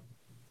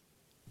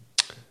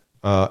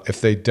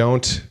if they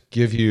don't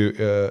give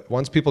you,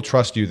 once people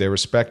trust you, they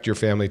respect your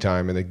family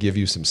time and they give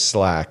you some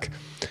slack.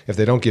 If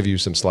they don't give you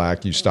some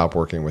slack, you stop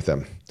working with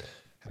them.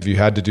 Have you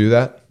had to do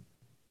that?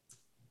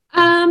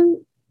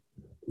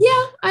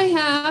 Yeah, I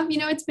have.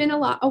 It's been a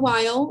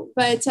while,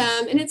 but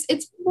and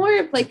it's more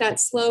of like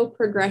that slow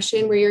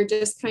progression where you're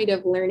just kind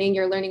of learning.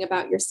 You're learning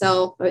about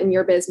yourself and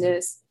your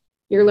business.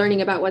 you're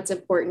learning about what's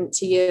important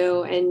to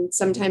you. And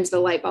sometimes the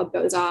light bulb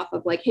goes off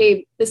of like,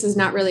 hey, this is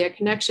not really a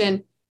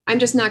connection. I'm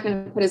just not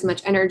going to put as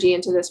much energy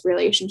into this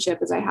relationship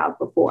as I have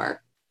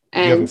before.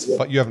 And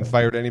you haven't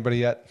fired anybody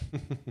yet?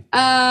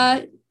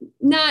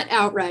 Not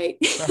outright.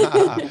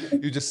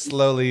 You just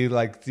slowly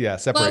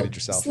separated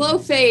yourself. Slow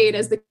fade,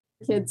 as the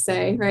kids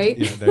say, right?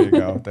 Yeah, there you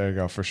go. There you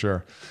go, for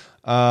sure.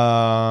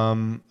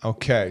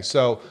 Okay,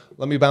 so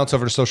let me bounce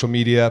over to social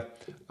media.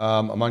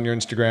 I'm on your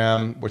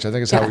Instagram, which I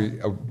think is how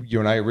you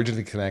and I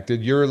originally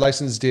connected. You're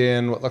licensed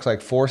in what looks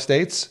like 4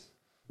 states?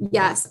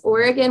 Yes,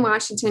 Oregon,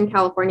 Washington,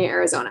 California,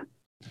 Arizona.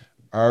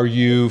 Are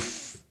you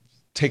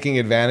taking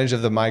advantage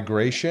of the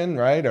migration,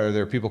 right? Are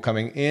there people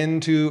coming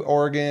into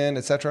Oregon,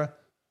 et cetera?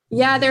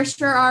 Yeah, there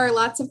sure are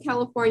lots of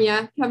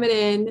California coming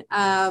in.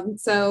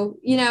 So,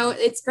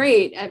 it's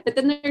great. But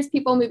then there's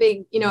people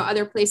moving,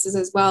 other places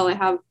as well. I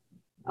have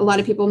a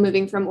lot of people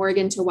moving from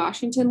Oregon to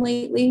Washington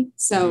lately.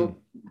 So,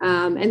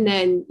 and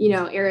then,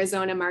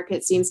 Arizona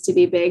market seems to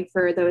be big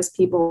for those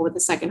people with the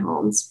second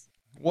homes.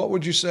 What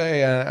would you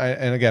say?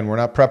 And again, we're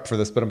not prepped for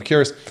this, but I'm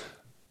curious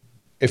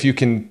if you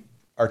can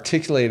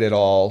articulate it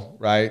all,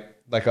 right?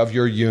 Like of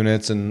your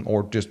units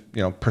or just,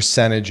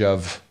 percentage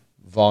of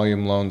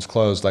volume loans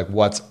closed, like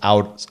what's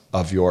out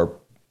of your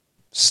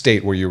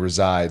state where you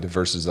reside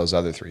versus those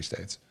other 3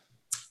 states?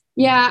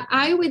 Yeah,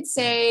 I would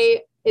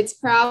say it's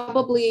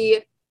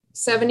probably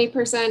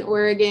 70%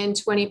 Oregon,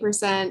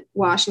 20%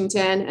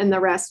 Washington, and the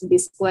rest would be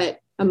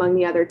split among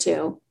the other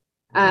 2.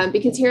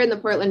 Because here in the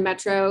Portland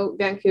Metro,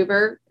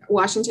 Vancouver,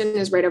 Washington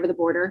is right over the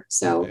border.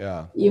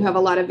 So you have a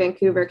lot of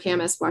Vancouver,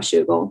 Camas,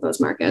 Washougal, those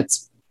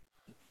markets.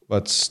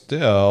 But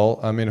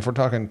still, I mean, if we're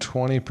talking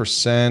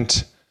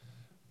 20%,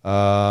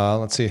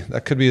 let's see,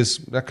 that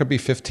could be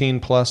 15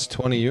 plus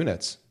 20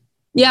 units.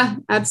 Yeah,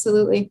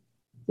 absolutely.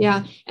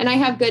 Yeah. And I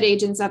have good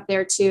agents up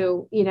there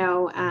too,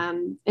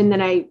 and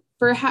then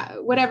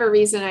whatever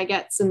reason, I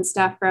get some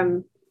stuff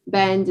from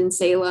Bend and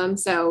Salem.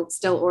 So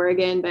still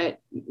Oregon, but,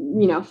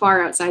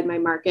 far outside my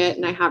market.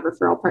 And I have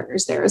referral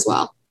partners there as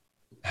well.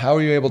 How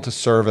are you able to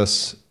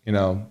service,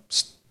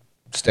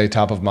 stay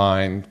top of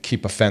mind,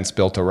 keep a fence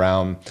built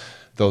around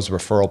those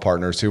referral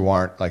partners who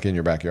aren't like in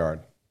your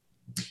backyard?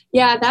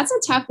 Yeah, that's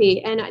a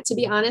toughie. And to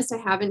be honest, I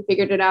haven't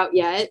figured it out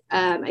yet.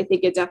 I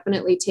think it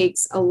definitely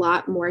takes a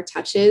lot more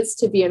touches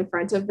to be in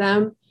front of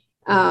them.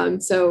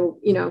 So,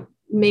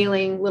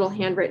 mailing little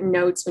handwritten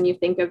notes when you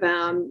think of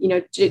them,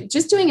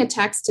 just doing a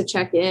text to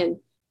check in.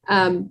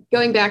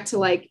 Going back to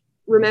like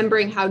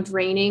remembering how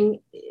draining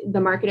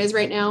the market is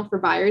right now for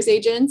buyer's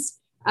agents,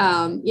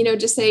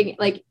 just saying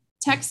like,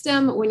 text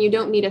them when you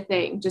don't need a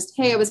thing. Just,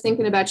 hey, I was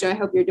thinking about you. I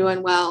hope you're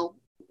doing well.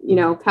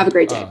 Have a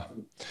great day.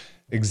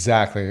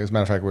 Exactly. As a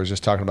matter of fact, we were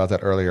just talking about that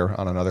earlier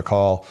on another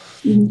call.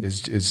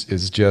 Is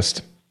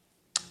just,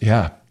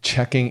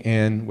 checking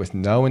in with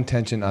no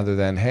intention other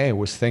than, hey,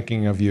 was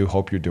thinking of you.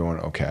 Hope you're doing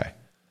okay.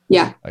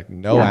 Yeah. Like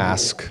no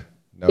ask,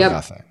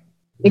 nothing.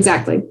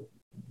 Exactly.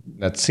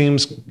 That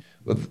seems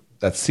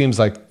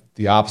like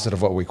the opposite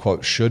of what we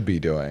quote should be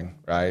doing,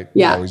 right?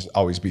 Yeah.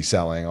 Always be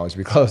selling, always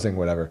be closing,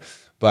 whatever.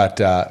 But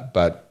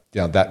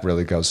that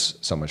really goes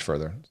so much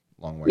further.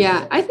 Long way.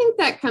 Yeah, I think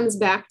that comes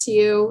back to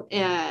you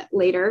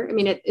later. I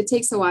mean, it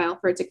takes a while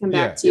for it to come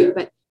back to you,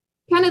 but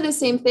kind of the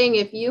same thing.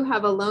 If you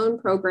have a loan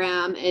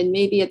program and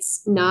maybe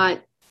it's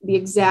not the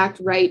exact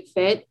right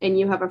fit and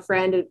you have a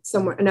friend at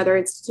another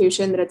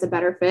institution that it's a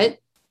better fit,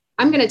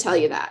 I'm going to tell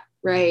you that,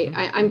 right?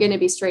 Mm-hmm. I'm going to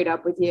be straight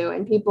up with you.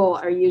 And people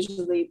are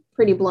usually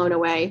pretty blown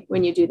away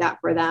when you do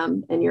that for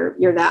them and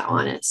you're that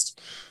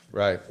honest.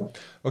 Right.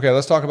 Okay.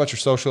 Let's talk about your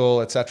social,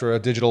 et cetera,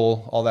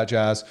 digital, all that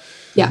jazz.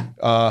 Yeah.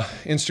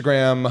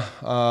 Instagram,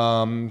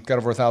 got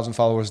over 1,000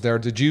 followers there.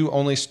 Did you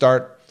only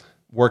start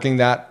working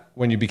that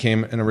when you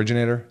became an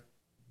originator?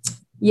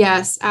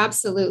 Yes,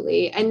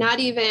 absolutely. And not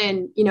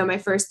even, my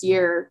first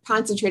year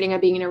concentrating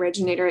on being an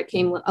originator, it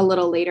came a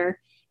little later.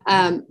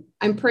 I'm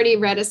pretty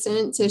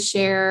reticent to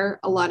share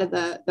a lot of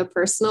the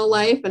personal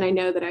life. And I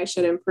know that I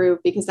should improve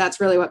because that's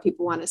really what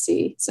people want to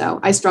see.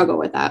 So I struggle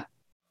with that.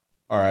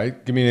 All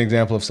right. Give me an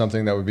example of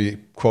something that would be,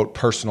 quote,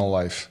 personal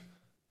life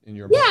in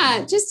your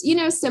mind. Just,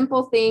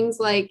 simple things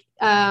like,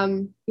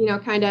 kind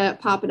of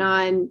popping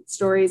on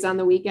stories on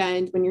the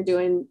weekend when you're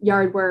doing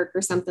yard work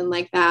or something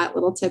like that,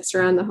 little tips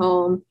around the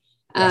home.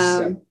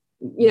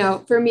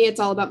 For me,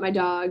 it's all about my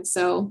dogs.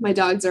 So my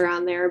dogs are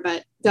on there,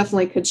 but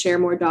definitely could share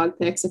more dog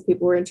pics if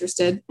people were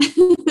interested.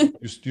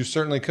 You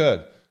certainly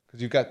could, because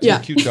you've got 2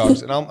 cute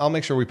dogs. And I'll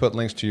make sure we put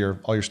links to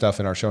all your stuff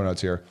in our show notes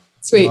here.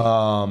 Sweet.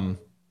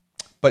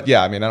 But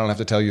yeah, I mean, I don't have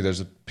to tell you,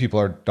 people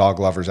are dog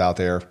lovers out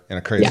there in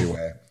a crazy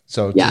way.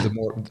 So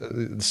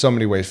so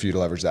many ways for you to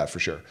leverage that for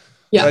sure.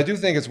 Yeah. But I do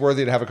think it's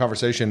worthy to have a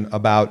conversation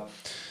about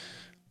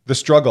the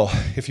struggle,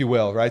 if you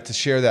will, right? To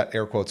share that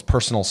air quotes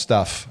personal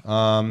stuff.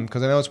 Because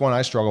I know it's one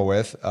I struggle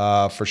with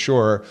for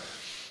sure.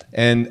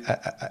 And,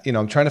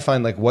 I'm trying to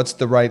find like, what's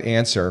the right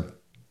answer?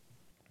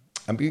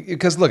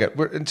 Because look,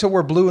 until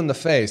we're blue in the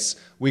face,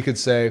 we could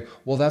say,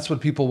 well, that's what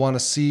people want to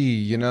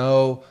see,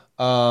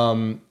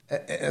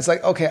 It's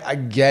like, okay, I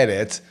get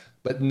it.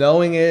 But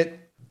knowing it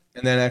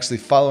and then actually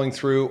following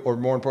through, or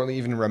more importantly,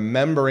 even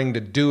remembering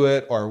to do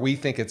it, or we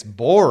think it's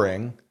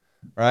boring,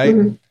 right?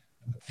 Mm-hmm.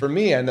 For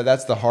me, I know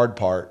that's the hard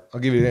part. I'll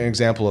give you an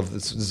example of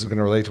this. This is going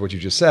to relate to what you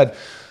just said.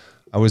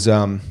 I was,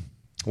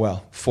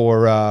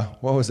 for,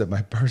 what was it?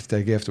 My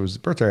birthday gift. It was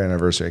birthday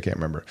anniversary. I can't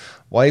remember.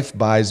 Wife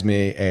buys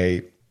me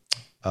a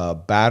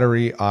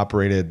battery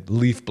operated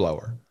leaf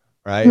blower,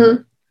 right?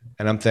 Mm-hmm.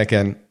 And I'm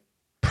thinking,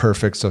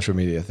 perfect social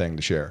media thing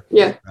to share.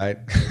 Yeah. Right.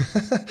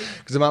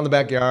 Because I'm out in the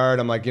backyard.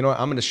 I'm like, you know what?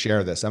 I'm going to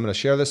share this. I'm going to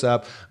share this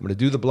up. I'm going to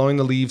do the blowing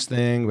the leaves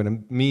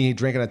thing. Me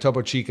drinking a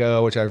Topo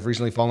Chico, which I've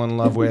recently fallen in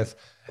love with.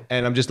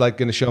 And I'm just like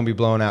going to show them be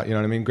blown out. You know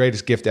what I mean?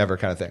 Greatest gift ever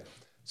kind of thing.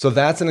 So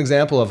that's an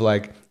example of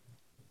like,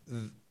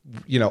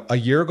 you know, a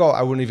year ago,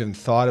 I wouldn't even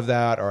thought of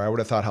that, or I would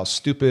have thought how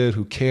stupid,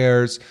 who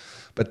cares?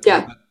 But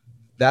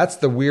that's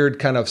the weird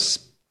kind of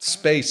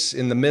space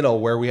in the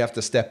middle where we have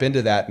to step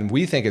into that. And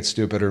we think it's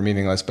stupid or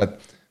meaningless, but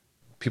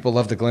people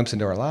love to glimpse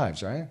into our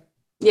lives, right?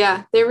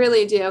 Yeah, they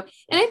really do.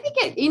 And I think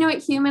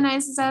it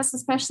humanizes us,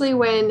 especially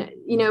when,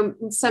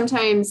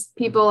 sometimes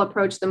people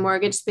approach the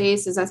mortgage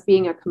space as us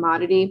being a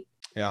commodity.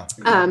 Yeah.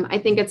 I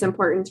think it's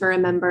important to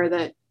remember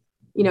that,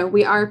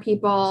 we are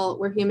people,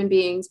 we're human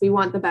beings. We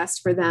want the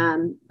best for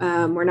them.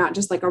 We're not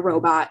just like a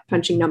robot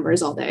punching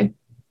numbers all day.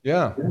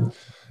 Yeah.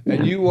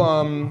 And you,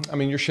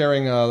 you're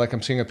sharing, like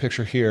I'm seeing a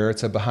picture here.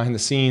 It's a behind the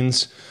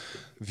scenes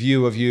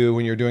view of you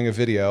when you're doing a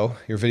video,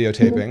 you're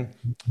videotaping.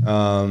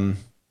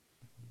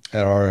 It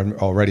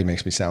already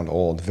makes me sound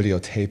old.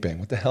 Videotaping.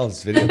 What the hell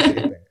is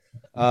videotaping?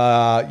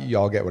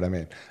 Y'all get what I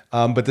mean.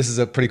 But this is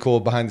a pretty cool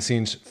behind the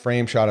scenes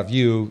frame shot of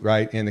you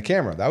right in the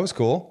camera. That was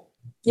cool.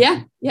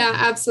 Yeah,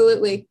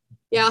 absolutely.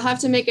 Yeah, I'll have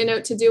to make a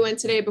note to do one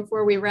today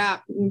before we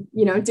wrap and,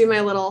 do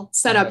my little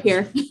setup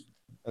here.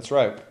 That's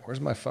right.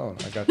 Where's my phone?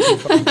 I got two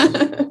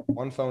phones.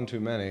 One phone too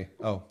many.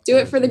 Oh, do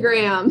it for the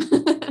gram.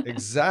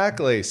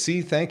 Exactly.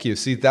 See, thank you.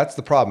 See, that's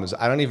the problem is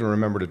I don't even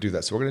remember to do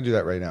that. So we're going to do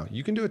that right now.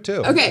 You can do it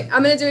too. Okay.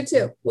 I'm going to do it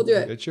too. We'll do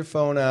it. Get your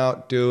phone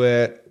out. Do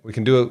it. We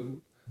can do it.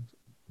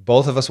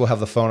 Both of us will have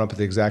the phone up at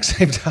the exact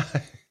same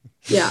time.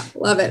 Yeah.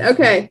 Love it.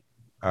 Okay.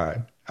 All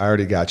right. I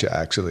already got you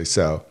actually.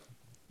 So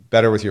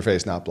better with your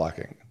face not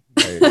blocking.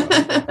 There you go.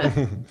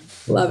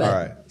 Love it. All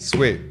right.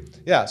 Sweet.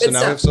 Yeah. So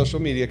now we have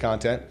social media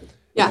content.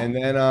 Yeah. And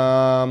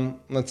then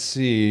let's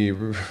see.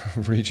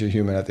 Reach a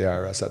human at the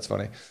IRS. That's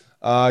funny.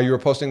 You were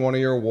posting one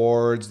of your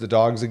awards, the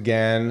dogs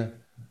again.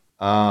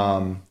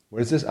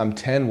 What is this? I'm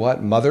 10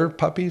 what? Mother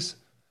puppies?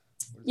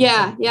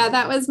 Yeah.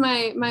 That was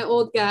my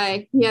old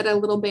guy. He had a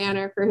little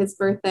banner for his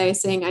birthday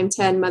saying I'm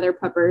 10 mother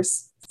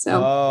puppers.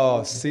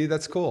 So see,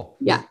 that's cool.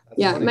 Yeah.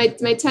 That's funny.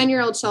 My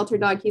 10-year-old shelter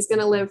dog, he's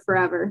gonna live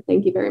forever.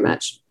 Thank you very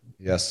much.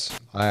 Yes.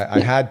 I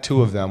had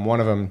two of them. One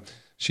of them,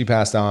 she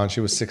passed on.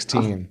 She was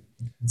 16.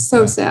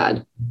 So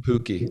sad.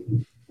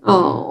 Pookie.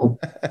 Oh.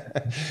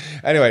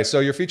 Anyway, so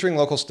you're featuring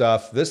local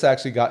stuff. This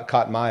actually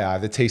caught my eye,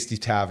 the Tasty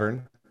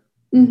Tavern.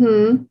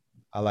 Mm-hmm.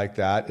 I like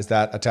that. Is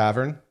that a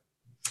tavern?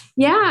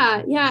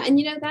 Yeah. And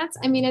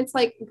it's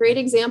like a great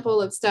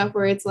example of stuff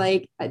where it's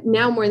like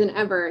now more than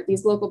ever,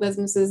 these local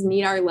businesses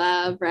need our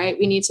love, right?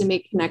 We need to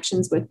make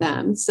connections with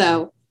them.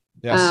 So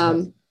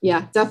yes.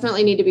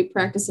 Definitely need to be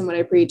practicing what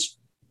I preach.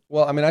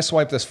 Well, I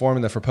swiped this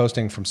formula for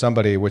posting from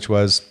somebody, which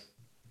was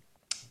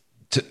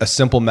a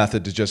simple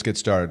method to just get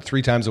started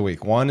 3 times a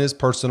week. One is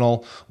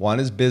personal, one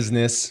is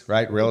business,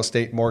 right? Real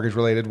estate, mortgage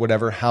related,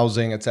 whatever,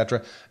 housing,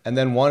 etc. And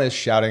then one is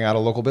shouting out a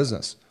local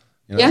business,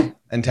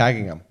 and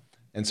tagging them.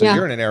 And so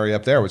you're in an area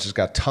up there, which has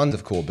got tons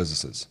of cool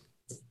businesses.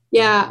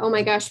 Yeah. Oh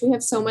my gosh. We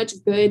have so much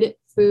good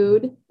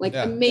food,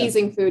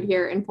 amazing food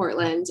here in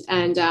Portland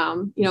and,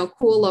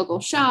 cool local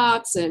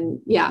shops and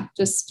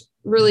just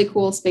really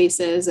cool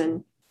spaces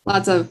and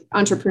lots of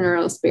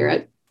entrepreneurial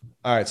spirit.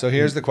 All right. So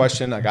here's the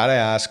question I got to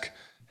ask.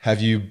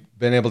 Have you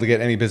been able to get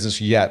any business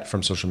yet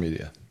from social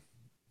media?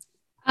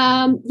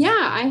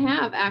 I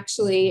have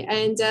actually.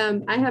 And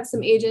I have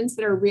some agents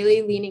that are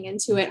really leaning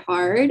into it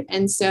hard.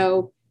 And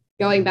so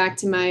going back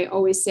to my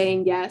always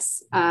saying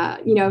yes,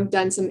 I've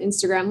done some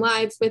Instagram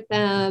lives with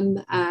them,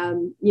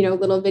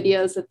 little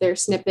videos that they're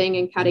snipping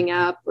and cutting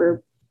up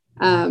or,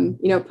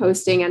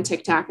 posting on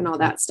TikTok and all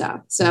that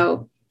stuff.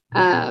 So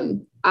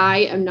I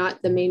am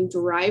not the main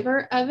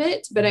driver of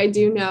it, but I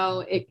do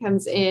know it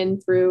comes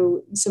in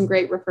through some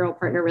great referral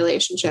partner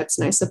relationships,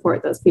 and I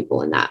support those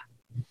people in that.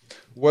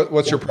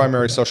 What's your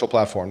primary social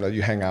platform that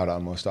you hang out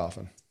on most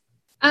often?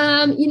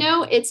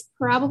 It's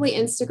probably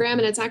Instagram,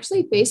 and it's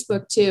actually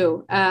Facebook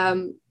too.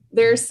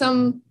 There's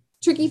some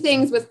tricky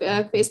things with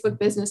a Facebook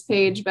business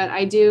page, but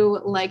I do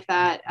like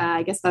that.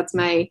 I guess that's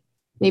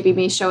maybe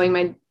me showing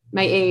my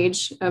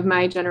age of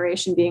my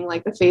generation being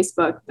like the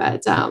Facebook,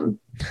 but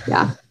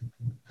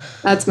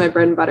that's my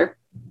bread and butter.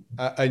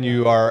 And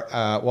you are,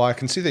 I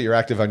can see that you're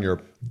active on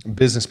your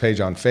business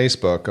page on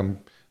Facebook.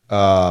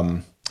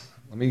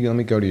 Let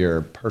me go to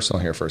your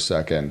personal here for a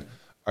second.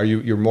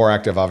 You're more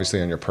active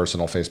obviously on your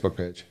personal Facebook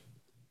page?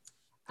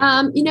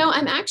 I'm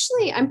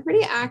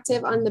pretty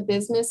active on the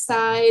business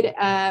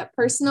side.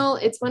 Personal,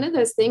 it's one of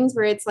those things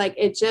where it's like,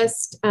 it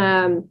just,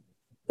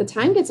 the the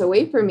time gets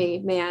away from me,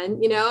 man.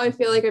 I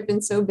feel like I've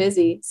been so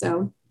busy.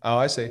 So. Oh,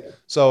 I see.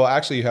 So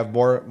actually you have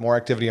more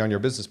activity on your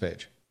business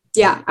page.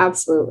 Yeah,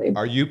 absolutely.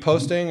 Are you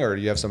posting or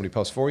do you have somebody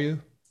post for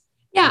you?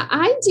 Yeah,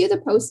 I do the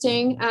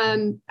posting.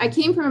 I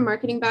came from a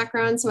marketing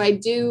background, so I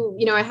do,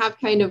 I have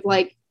kind of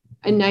like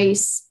a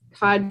nice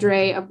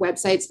cadre of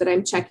websites that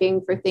I'm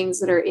checking for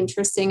things that are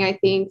interesting, I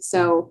think.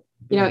 So,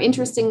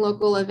 interesting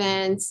local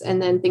events,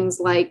 and then things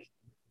like,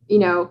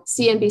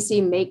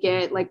 CNBC Make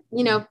It, like,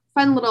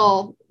 fun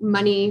little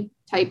money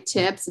type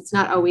tips. It's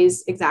not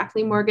always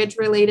exactly mortgage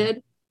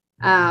related.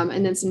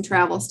 And then some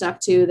travel stuff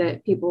too,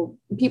 that people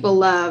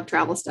love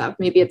travel stuff.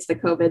 Maybe it's the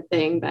COVID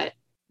thing, but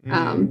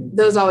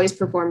those always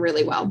perform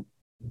really well.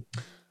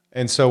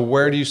 And so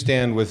where do you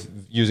stand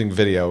with using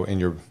video in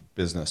your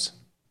business?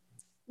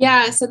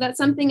 Yeah, so that's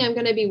something I'm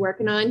going to be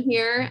working on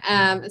here,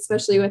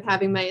 especially with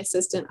having my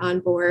assistant on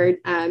board.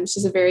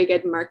 She's a very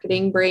good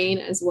marketing brain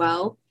as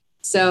well.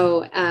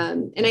 So,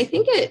 and I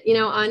think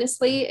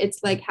honestly,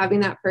 it's like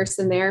having that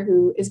person there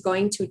who is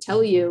going to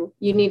tell you,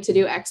 you need to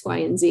do X, Y,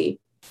 and Z.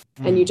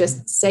 And you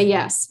just say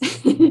yes.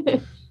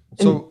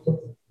 So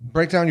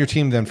break down your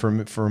team then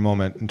for a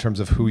moment in terms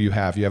of who you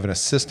have. You have an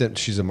assistant.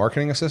 She's a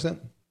marketing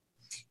assistant?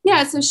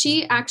 Yeah, so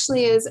she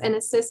actually is an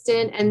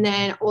assistant and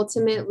then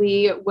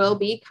ultimately will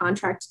be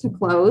contract to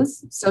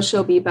close. So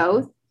she'll be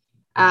both.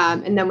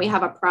 And then we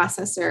have a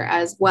processor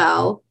as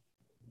well.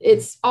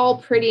 It's all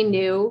pretty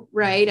new,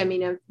 right? I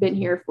mean, I've been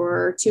here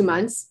for 2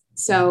 months.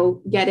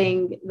 So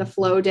getting the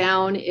flow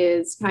down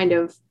is kind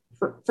of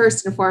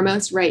first and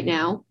foremost right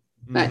now.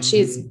 But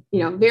she's,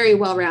 very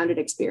well-rounded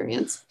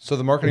experience. So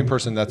the marketing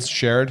person, that's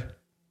shared?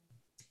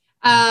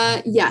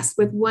 Yes,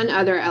 with one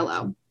other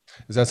LO.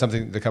 Is that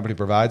something the company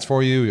provides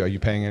for you? Are you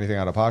paying anything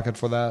out of pocket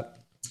for that?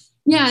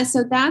 Yeah,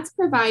 so that's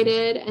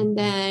provided. And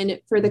then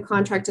for the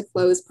contract to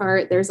close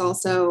part, there's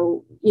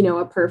also,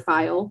 a per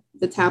file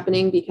that's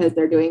happening because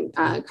they're doing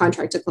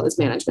contract to close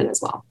management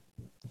as well.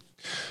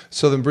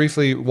 So then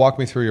briefly walk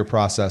me through your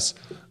process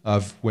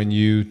of when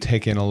you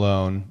take in a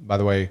loan. By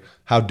the way,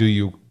 how do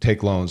you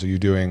take loans? Are you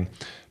doing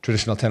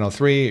traditional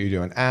 1003? Are you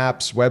doing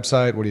apps,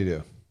 website? What do you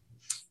do?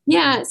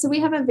 Yeah, so we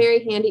have a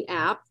very handy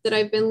app that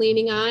I've been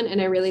leaning on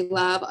and I really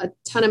love. A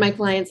ton of my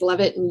clients love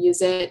it and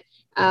use it.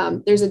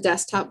 There's a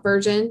desktop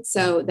version,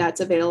 so that's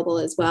available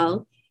as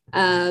well.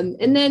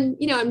 And then,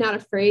 I'm not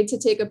afraid to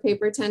take a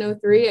paper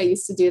 1003. I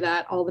used to do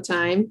that all the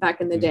time back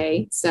in the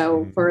day.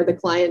 So for the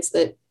clients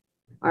that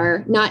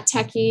are not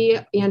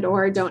techie and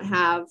or don't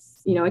have,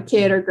 a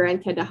kid or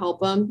grandkid to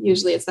help them,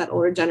 usually it's that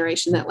older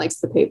generation that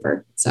likes the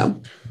paper.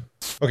 So.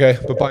 Okay.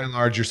 But by and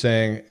large, you're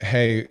saying,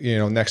 hey,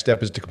 next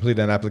step is to complete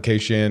an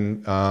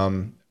application. I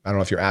don't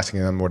know if you're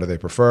asking them, what do they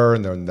prefer?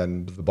 And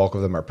then the bulk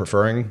of them are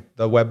preferring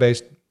the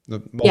web-based,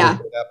 the mobile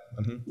app.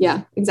 Mm-hmm.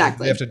 Yeah,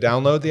 exactly. Do they have to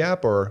download the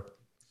app or?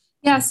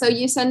 Yeah. So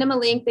you send them a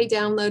link, they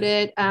download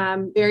it.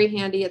 Very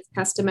handy. It's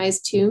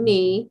customized to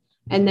me.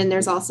 And then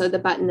there's also the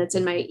button that's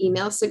in my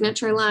email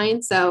signature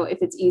line. So if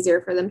it's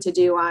easier for them to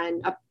do on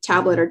a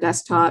tablet or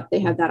desktop, they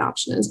have that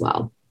option as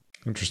well.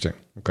 Interesting.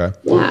 Okay.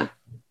 Yeah.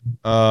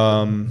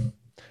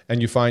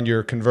 And you find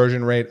your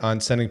conversion rate on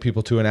sending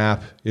people to an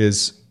app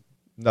is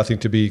nothing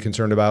to be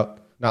concerned about,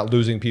 not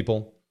losing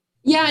people?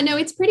 Yeah, no,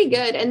 it's pretty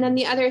good. And then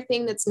the other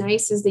thing that's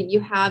nice is that you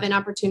have an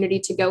opportunity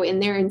to go in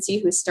there and see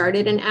who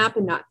started an app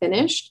and not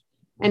finished.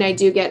 And I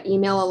do get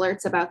email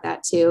alerts about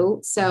that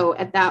too. So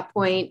at that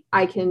point,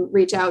 I can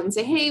reach out and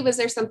say, hey, was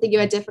there something you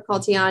had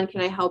difficulty on?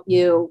 Can I help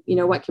you?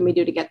 What can we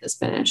do to get this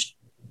finished?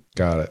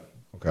 Got it.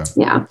 Okay.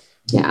 Yeah.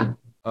 Yeah.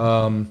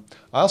 I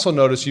also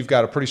noticed you've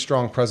got a pretty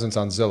strong presence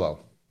on Zillow.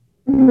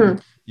 Mm-hmm.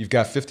 You've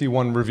got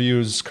 51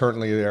 reviews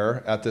currently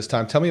there at this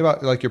time. Tell me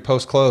about like your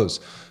post-close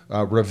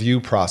review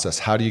process.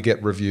 How do you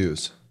get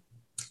reviews?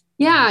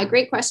 Yeah,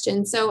 great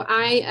question. So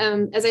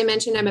I, as I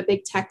mentioned, I'm a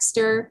big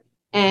texter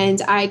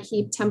and I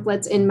keep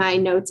templates in my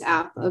notes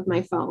app of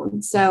my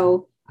phone.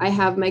 So I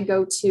have my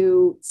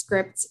go-to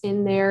scripts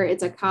in there.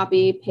 It's a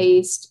copy,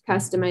 paste,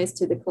 customized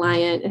to the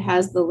client. It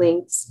has the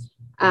links.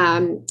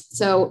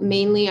 So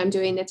mainly I'm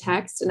doing the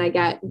text and I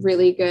get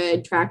really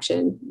good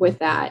traction with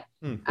that.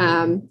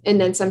 And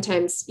then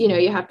sometimes,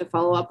 you have to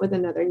follow up with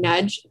another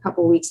nudge a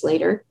couple weeks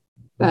later,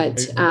 but,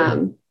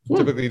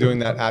 typically doing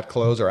that at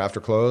close or after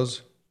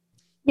close.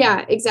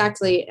 Yeah,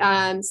 exactly.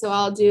 So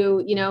I'll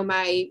do,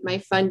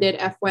 my funded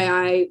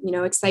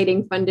FYI,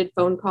 exciting funded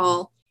phone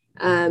call.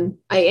 I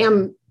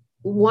am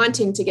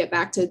wanting to get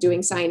back to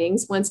doing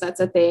signings once that's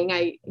a thing.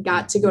 I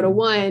got to go to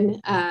one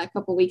a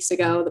couple weeks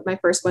ago, my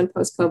first one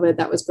post-COVID.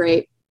 That was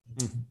great.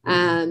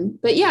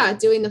 But yeah,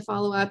 doing the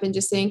follow-up and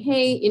just saying,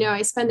 hey,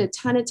 I spend a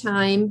ton of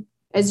time,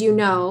 as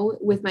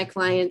with my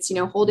clients,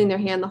 holding their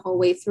hand the whole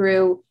way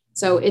through.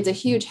 So it's a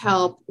huge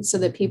help so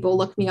that people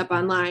look me up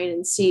online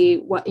and see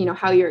what,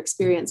 how your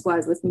experience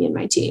was with me and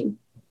my team.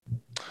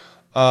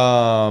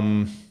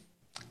 And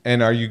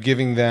are you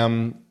giving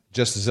them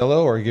just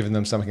Zillow or are you giving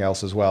them something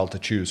else as well to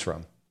choose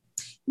from?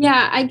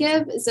 Yeah, I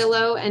give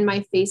Zillow and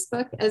my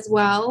Facebook as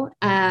well.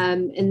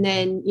 And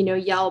then,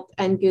 Yelp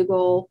and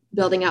Google,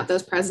 building out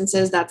those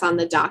presences, that's on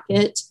the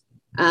docket.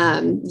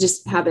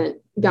 Just haven't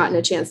gotten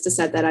a chance to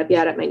set that up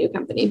yet at my new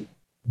company.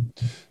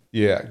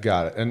 Yeah,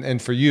 got it.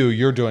 And for you,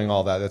 you're doing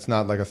all that. It's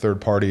not like a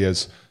third party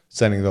is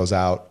sending those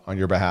out on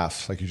your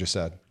behalf, like you just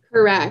said.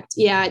 Correct.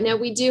 Yeah. Now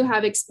we do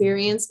have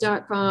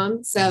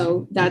experience.com.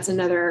 So that's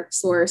another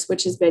source,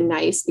 which has been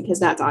nice because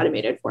that's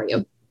automated for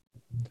you.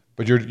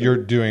 But you're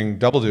doing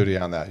double duty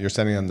on that. You're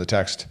sending them the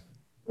text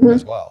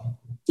as well.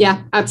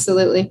 Yeah,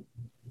 absolutely.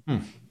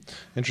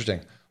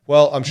 Interesting.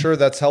 Well, I'm sure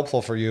that's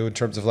helpful for you in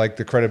terms of like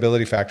the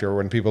credibility factor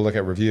when people look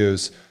at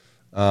reviews.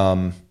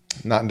 Not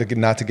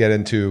to get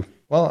into,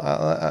 well,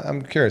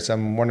 I'm curious.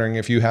 I'm wondering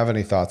if you have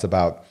any thoughts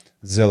about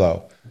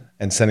Zillow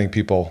and sending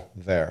people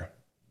there.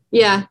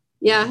 Yeah.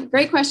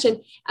 Great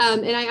question.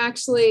 And I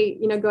actually,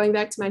 going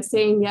back to my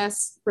saying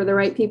yes for the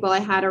right people, I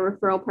had a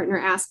referral partner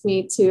ask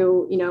me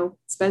to,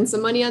 spend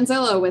some money on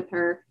Zillow with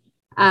her.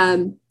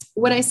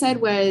 What I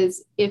said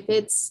was, if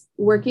it's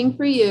working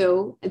for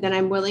you, then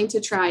I'm willing to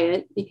try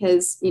it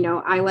because,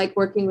 I like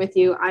working with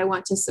you. I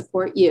want to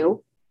support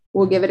you.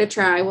 We'll give it a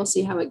try. We'll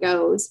see how it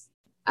goes.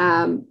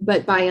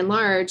 But by and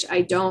large,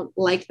 I don't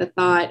like the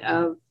thought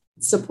of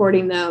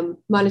supporting them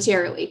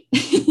monetarily.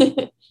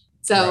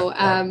 So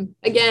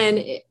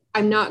again,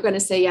 I'm not going to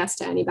say yes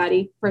to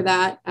anybody for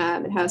that.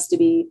 It has to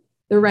be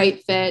the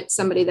right fit,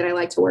 somebody that I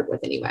like to work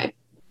with anyway.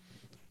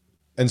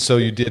 And so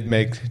you did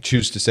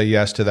choose to say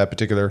yes to that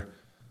particular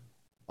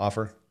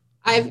offer?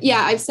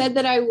 I've said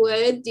that I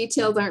would.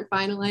 Details aren't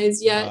finalized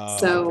yet.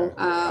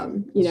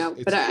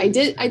 Okay. But I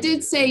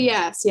did say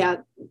yes. Yeah.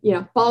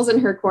 Ball's in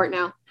her court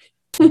now.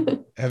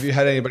 Have you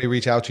had anybody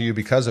reach out to you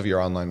because of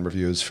your online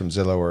reviews from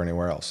Zillow or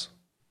anywhere else?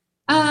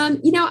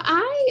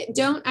 I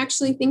don't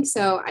actually think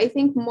so. I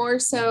think more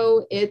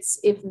so it's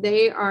if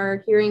they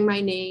are hearing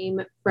my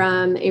name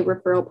from a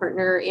referral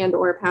partner and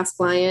or a past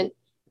client,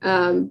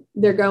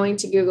 they're going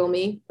to Google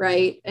me,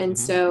 right? And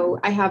so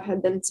I have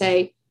had them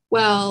say,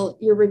 well,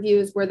 your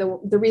reviews were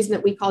the reason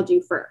that we called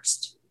you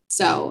first.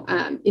 So,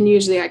 and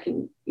usually I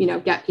can,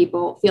 get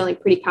people feeling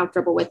pretty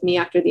comfortable with me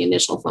after the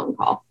initial phone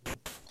call.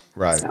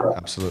 Right. So,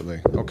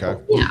 absolutely. Okay.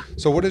 Yeah.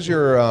 So what is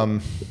your,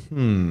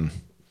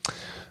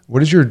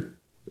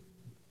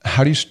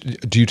 how do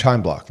you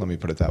time block? Let me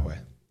put it that way.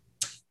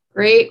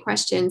 Great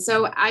question.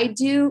 So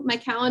my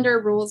calendar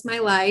rules my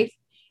life,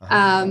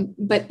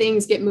 but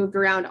things get moved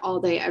around all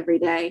day, every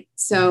day.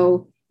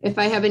 So if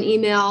I have an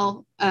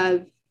email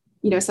of,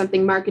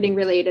 something marketing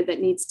related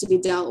that needs to be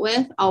dealt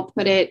with, I'll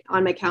put it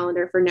on my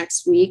calendar for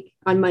next week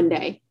on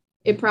Monday.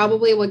 It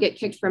probably will get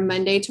kicked from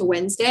Monday to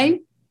Wednesday,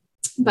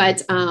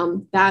 but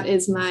that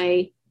is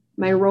my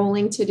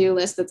rolling to-do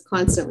list that's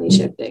constantly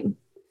shifting.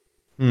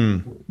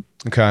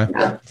 Okay.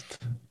 Yeah.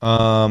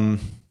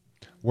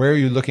 Where are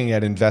you looking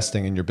at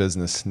investing in your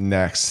business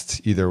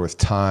next, either with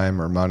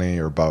time or money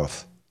or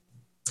both?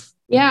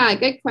 Yeah,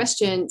 good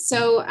question.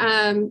 So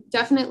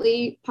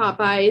definitely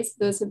Popeyes.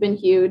 Those have been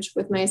huge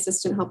with my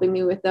assistant helping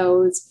me with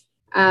those.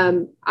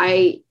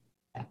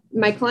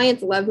 My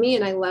clients love me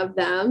and I love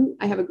them.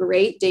 I have a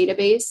great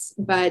database,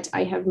 but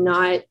I have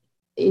not,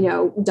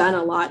 done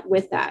a lot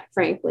with that,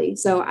 frankly.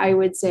 So I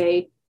would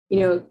say,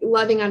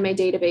 loving on my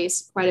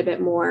database quite a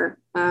bit more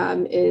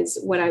is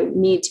what I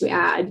need to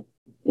add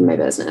in my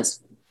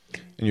business.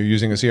 And you're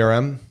using a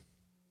CRM?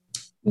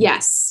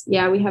 Yes.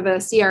 Yeah, we have a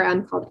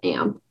CRM called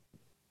AMP.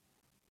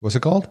 What's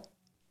it called?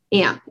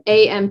 AMP,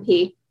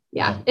 A-M-P.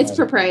 Yeah, it's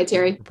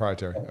proprietary.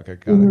 Proprietary. Okay,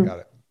 got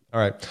it. All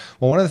right.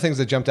 Well, one of the things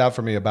that jumped out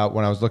for me about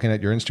when I was looking at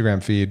your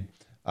Instagram feed,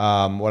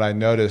 what I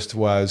noticed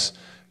was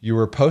you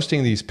were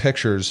posting these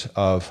pictures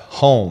of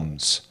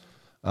homes.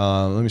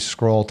 Let me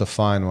scroll to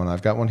find one.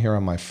 I've got one here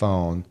on my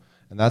phone.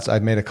 And I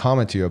made a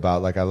comment to you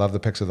about, like, I love the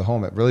pics of the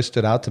home. It really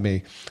stood out to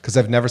me because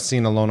I've never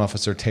seen a loan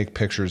officer take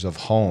pictures of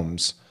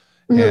homes.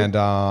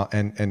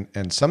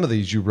 And some of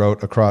these you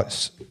wrote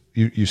across,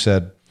 you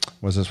said,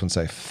 what does this one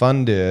say?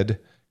 Funded.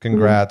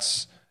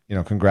 Congrats,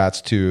 congrats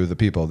to the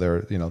people.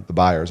 They're, the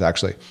buyers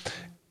actually.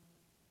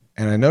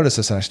 And I noticed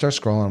this and I start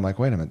scrolling. I'm like,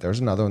 wait a minute, there's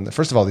another one.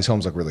 First of all, these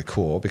homes look really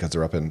cool because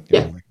they're up in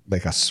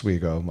Lake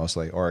Oswego,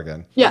 mostly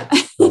Oregon. Yeah.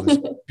 All these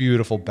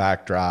beautiful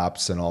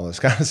backdrops and all this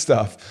kind of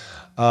stuff.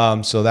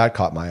 So that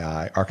caught my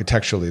eye.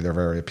 Architecturally, they're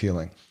very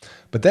appealing.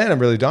 But then it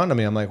really dawned on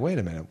me. I'm like, wait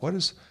a minute,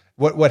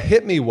 what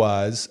hit me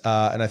was,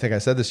 and I think I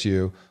said this to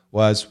you,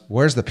 was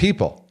where's the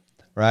people,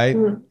 right?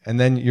 And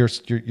then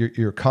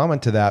your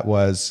comment to that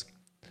was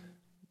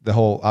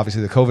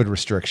obviously the COVID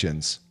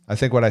restrictions. I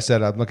think what I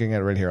said, I'm looking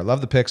at it right here. I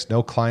love the pics.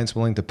 No clients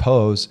willing to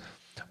pose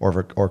or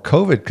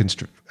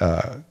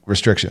COVID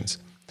restrictions.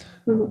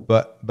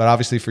 But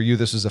obviously for you,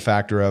 this is a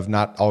factor of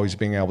not always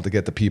being able to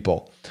get the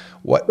people.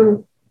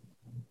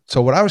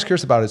 So what I was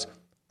curious about is,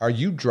 are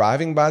you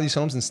driving by these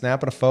homes and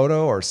snapping a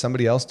photo, or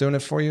somebody else doing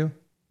it for you?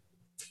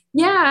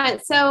 Yeah.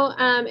 So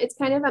it's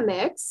kind of a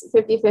mix,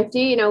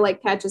 50-50,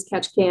 like catch as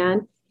catch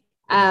can.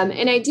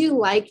 And I do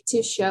like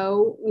to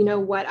show,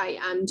 what I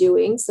am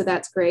doing. So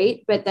that's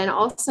great. But then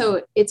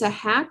also it's a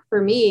hack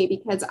for me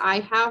because I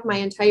have my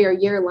entire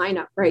year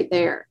lineup right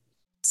there.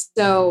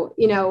 So,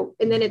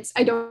 and then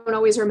I don't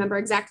always remember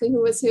exactly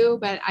who was who,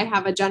 but I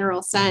have a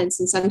general sense.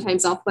 And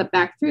sometimes I'll flip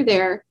back through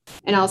there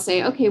and I'll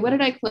say, okay, what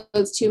did I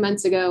close 2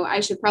 months ago? I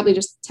should probably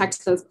just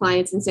text those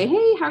clients and say,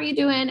 hey, how are you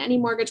doing? Any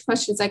mortgage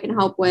questions I can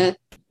help with?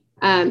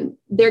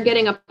 They're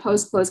getting a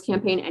post-close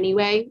campaign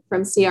anyway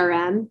from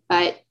CRM,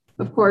 but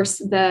of course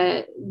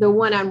the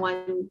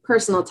one-on-one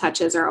personal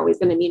touches are always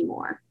going to mean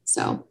more.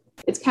 So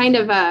it's kind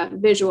of a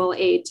visual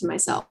aid to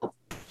myself.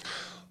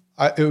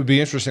 It would be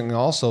interesting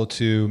also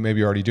to, maybe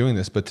you're already doing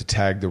this, but to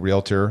tag the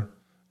realtor,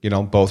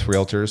 both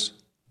realtors.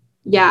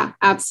 Yeah,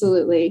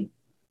 absolutely.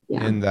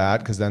 Yeah. In that,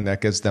 because then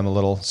that gives them a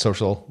little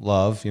social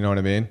love. You know what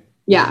I mean?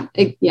 Yeah.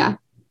 Yeah.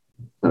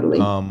 Totally.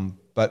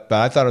 But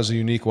I thought it was a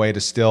unique way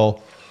to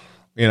still,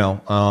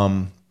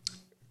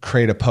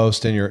 create a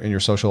post in your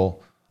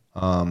social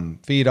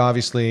feed.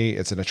 Obviously,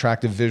 it's an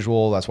attractive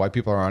visual. That's why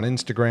people are on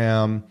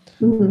Instagram.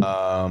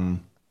 Mm-hmm.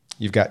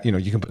 You've got,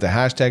 you can put the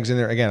hashtags in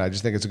there. Again, I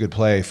just think it's a good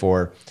play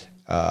for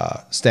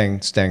staying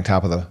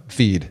top of the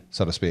feed,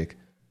 so to speak.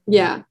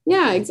 Yeah,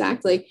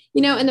 exactly.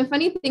 And the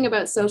funny thing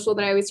about social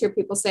that I always hear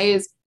people say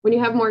is when you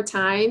have more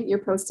time, you're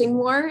posting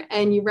more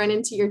and you run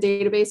into your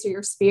database or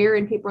your sphere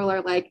and people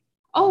are like,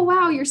 oh,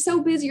 wow, you're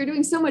so busy. You're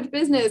doing so much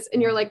business.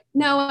 And you're like,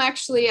 no,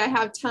 actually I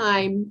have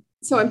time.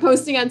 So I'm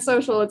posting on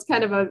social. It's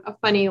kind of a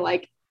funny,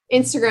 like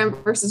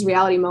Instagram versus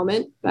reality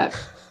moment, but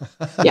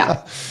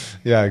yeah.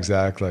 Yeah,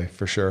 exactly.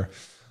 For sure.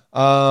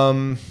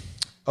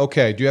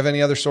 Okay. Do you have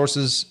any other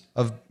sources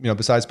of,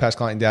 besides past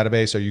client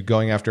database? Are you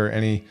going after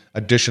any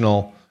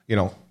additional,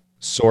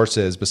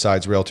 sources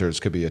besides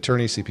realtors? Could be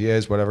attorneys,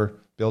 CPAs, whatever,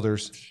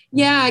 builders.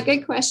 Yeah,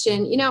 good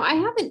question. I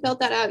haven't built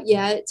that out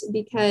yet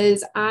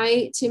because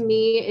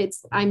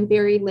I'm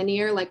very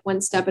linear, like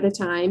one step at a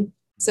time.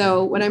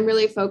 So what I'm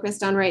really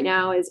focused on right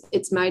now is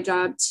it's my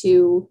job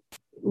to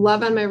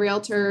love on my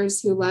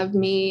realtors who love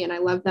me and I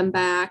love them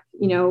back,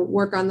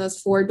 work on those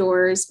 4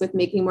 doors with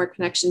making more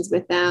connections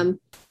with them.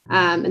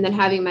 And then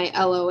having my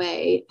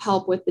LOA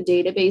help with the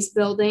database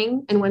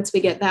building. And once we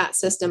get that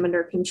system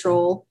under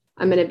control,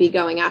 I'm going to be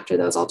going after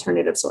those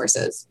alternative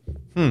sources.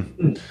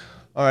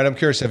 All right. I'm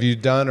curious, have you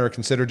done or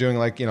considered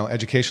doing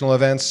educational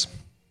events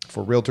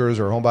for realtors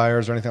or home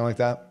buyers or anything like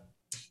that?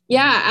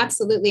 Yeah,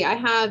 absolutely. I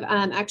have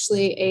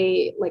actually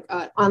a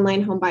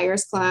online home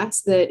buyers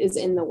class that is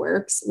in the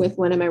works with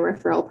one of my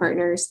referral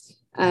partners.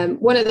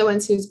 One of the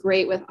ones who's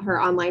great with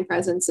her online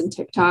presence and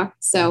TikTok.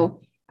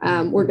 So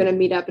we're going to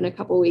meet up in a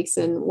couple of weeks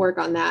and work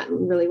on that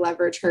and really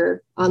leverage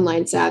her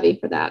online savvy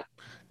for that.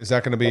 Is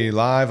that going to be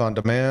live on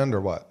demand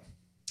or what?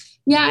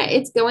 Yeah,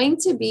 it's going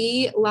to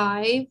be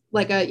live,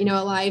 like a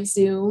live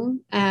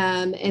Zoom.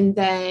 And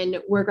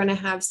then we're going to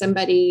have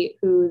somebody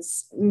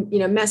who's,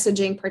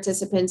 messaging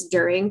participants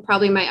during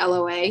probably my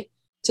LOA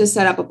to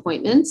set up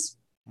appointments.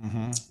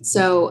 Mm-hmm.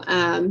 So,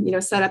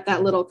 set up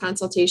that little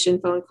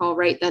consultation phone call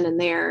right then and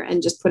there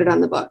and just put it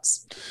on the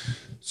books.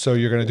 So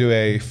you're going to do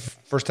a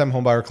first-time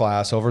homebuyer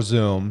class over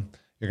Zoom.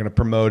 You're going to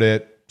promote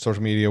it,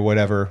 social media,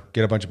 whatever,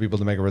 get a bunch of people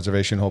to make a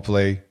reservation,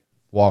 hopefully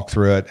walk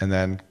through it, and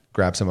then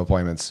grab some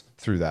appointments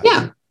through that.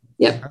 Yeah.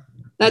 Yep.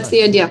 That's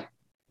the idea.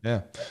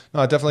 Yeah.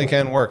 No, it definitely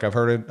can work. I've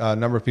heard it. A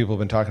number of people have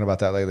been talking about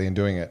that lately and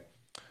doing it.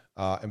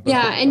 And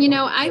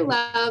I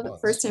love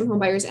first-time home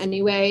buyers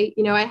anyway.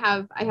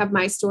 I have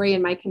my story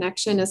and my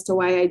connection as to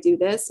why I do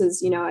this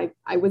is,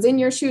 I was in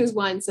your shoes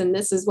once and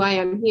this is why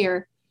I'm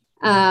here.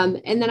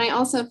 And then I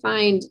also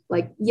find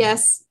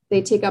yes,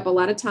 they take up a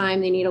lot of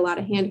time. They need a lot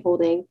of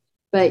hand-holding,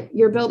 but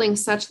you're building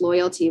such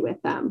loyalty with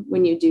them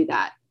when you do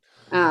that.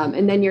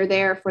 And then you're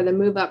there for the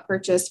move up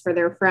purchase for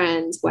their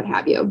friends, what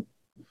have you.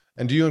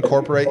 And do you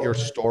incorporate your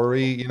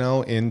story,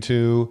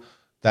 into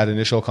that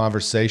initial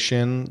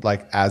conversation,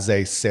 like as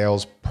a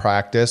sales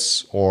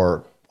practice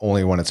or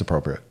only when it's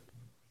appropriate?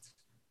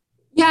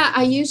 Yeah,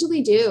 I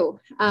usually do,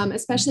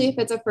 especially if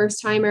it's a first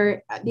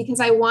timer, because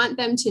I want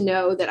them to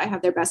know that I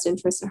have their best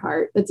interest at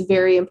heart. That's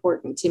very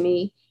important to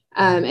me.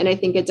 And I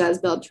think it does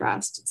build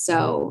trust.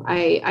 So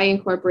I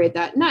incorporate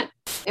that. Not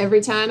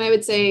every time, I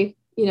would say,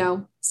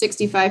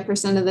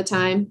 65% of the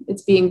time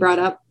it's being brought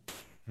up.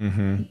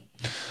 Mm-hmm.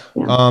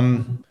 Yeah.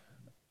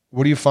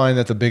 What do you find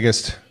that the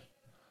biggest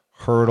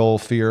hurdle,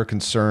 fear,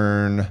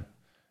 concern,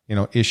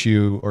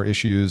 issue or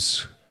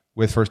issues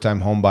with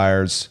first-time home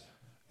buyers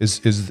is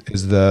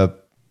the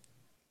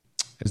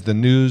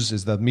news,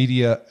 is the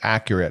media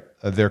accurate?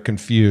 They're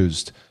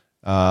confused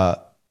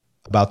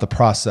about the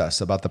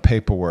process, about the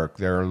paperwork.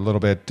 They're a little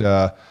bit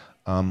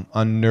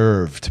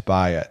unnerved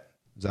by it.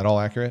 Is that all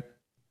accurate?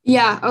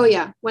 Yeah. Oh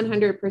yeah.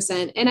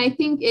 100%. And I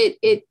think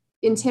it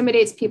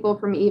intimidates people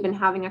from even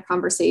having a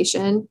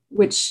conversation,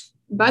 which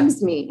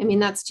bugs me. I mean,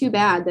 that's too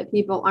bad that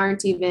people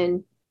aren't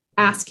even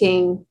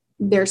asking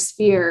their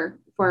sphere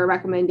for a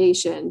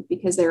recommendation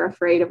because they're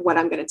afraid of what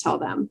I'm going to tell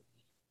them.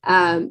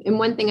 And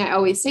one thing I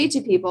always say to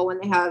people when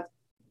they have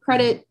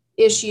credit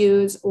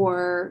issues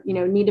or,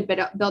 need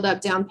to build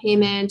up down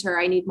payment, or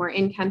I need more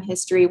income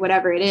history,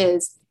 whatever it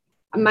is,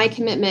 my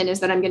commitment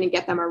is that I'm going to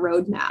get them a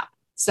roadmap.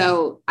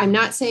 So I'm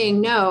not saying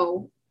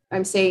no,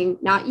 I'm saying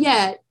not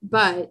yet,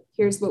 but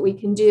here's what we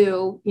can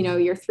do,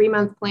 your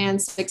 3-month plan,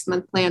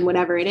 6-month plan,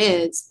 whatever it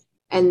is.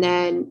 And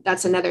then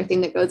that's another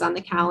thing that goes on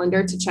the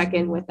calendar to check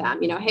in with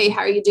them. Hey,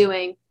 how are you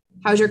doing?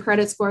 How's your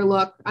credit score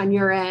look on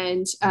your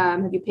end?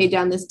 Have you paid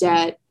down this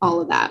debt?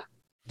 All of that.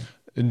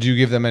 And do you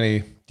give them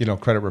any,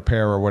 credit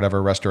repair or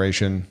whatever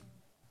restoration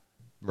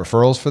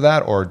referrals for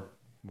that? Or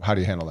how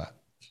do you handle that?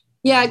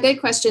 Yeah, good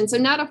question. So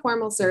not a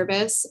formal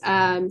service.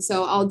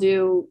 So I'll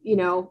do,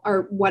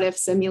 our what if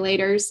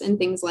simulators and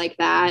things like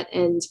that.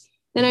 And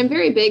then I'm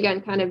very big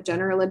on kind of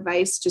general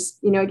advice, just,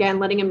 again,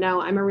 letting them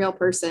know I'm a real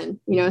person,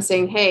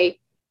 saying, hey,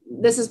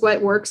 this is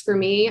what works for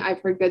me.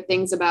 I've heard good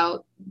things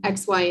about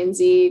X, Y, and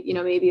Z,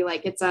 maybe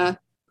like it's a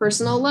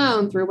personal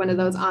loan through one of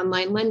those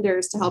online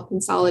lenders to help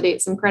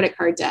consolidate some credit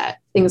card debt,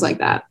 things like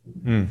that.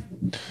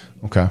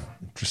 Okay.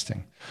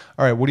 Interesting.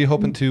 All right. What are you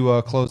hoping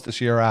to close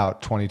this year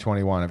out,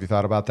 2021? Have you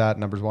thought about that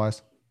numbers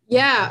wise?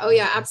 Yeah. Oh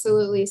yeah,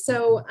 absolutely.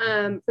 So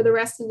for the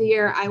rest of the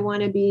year, I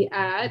want to be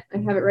at, I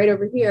have it right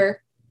over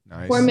here,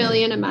 nice. 4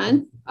 million a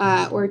month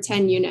or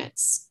 10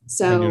 units.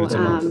 So 10 units a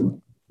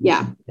month.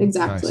 Yeah,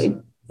 exactly.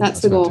 Nice.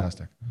 That's the goal.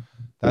 Fantastic.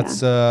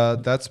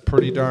 That's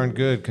pretty darn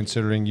good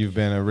considering you've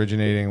been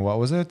originating. What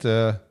was it?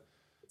 5.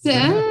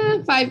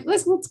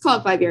 Let's call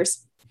it 5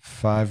 years.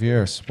 5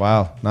 years.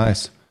 Wow.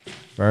 Nice.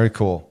 Very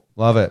cool.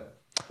 Love it.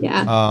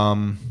 Yeah.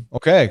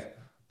 Okay.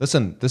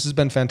 Listen, this has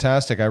been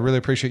fantastic. I really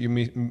appreciate you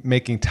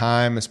making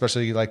time,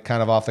 especially like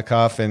kind of off the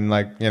cuff and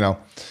like,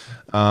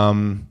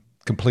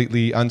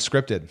 completely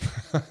unscripted.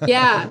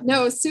 Yeah,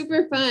 no, it was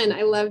super fun.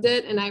 I loved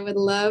it. And I would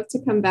love to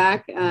come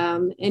back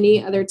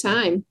any other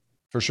time.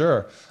 For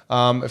sure.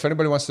 If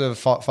anybody wants to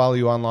follow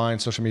you online,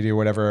 social media,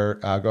 whatever,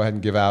 go ahead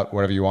and give out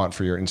whatever you want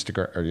for your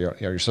Instagram or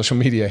your social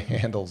media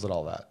handles and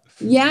all that.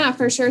 Yeah,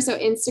 for sure. So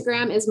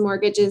Instagram is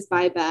Mortgages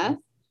by Beth.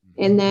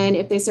 And then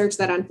if they search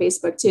that on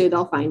Facebook too,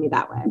 they'll find me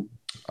that way.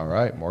 All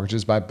right.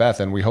 Mortgages by Beth.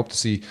 And we hope to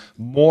see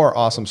more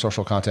awesome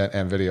social content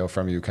and video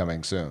from you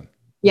coming soon.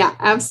 Yeah,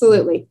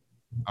 absolutely.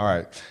 All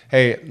right.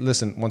 Hey,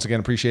 listen, once again,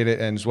 appreciate it.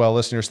 And as well,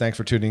 listeners, thanks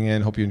for tuning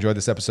in. Hope you enjoyed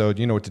this episode.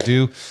 You know what to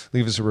do.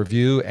 Leave us a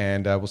review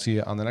and we'll see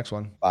you on the next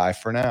one. Bye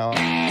for now.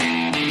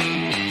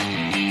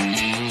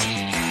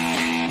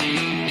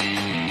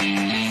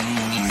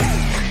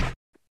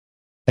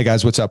 Hey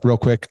guys, what's up? Real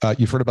quick,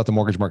 you've heard about the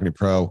Mortgage Marketing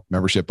Pro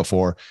membership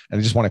before, and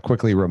I just want to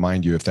quickly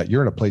remind you if that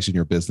you're in a place in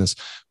your business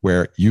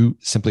where you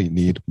simply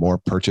need more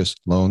purchase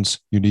loans,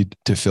 you need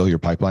to fill your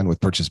pipeline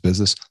with purchase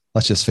business.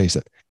 Let's just face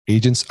it,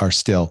 agents are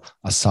still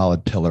a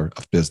solid pillar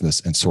of business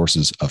and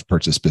sources of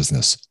purchase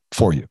business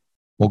for you.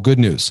 Well, good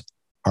news.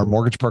 Our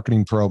Mortgage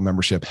Marketing Pro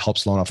membership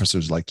helps loan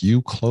officers like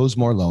you close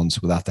more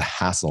loans without the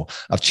hassle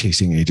of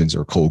chasing agents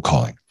or cold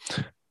calling.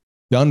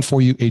 Done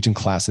for you agent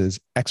classes,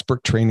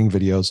 expert training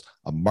videos,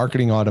 a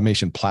marketing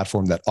automation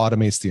platform that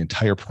automates the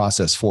entire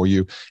process for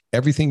you,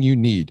 everything you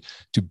need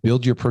to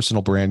build your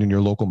personal brand in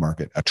your local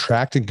market,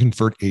 attract and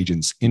convert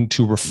agents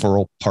into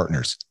referral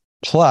partners.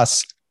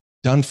 Plus,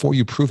 done for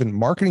you proven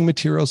marketing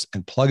materials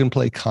and plug and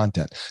play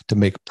content to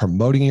make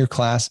promoting your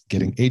class,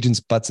 getting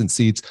agents butts and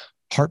seats,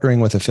 partnering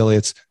with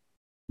affiliates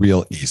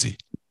real easy.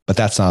 But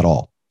that's not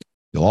all.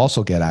 You'll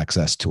also get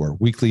access to our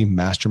weekly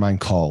mastermind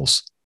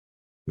calls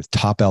with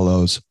top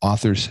LOs,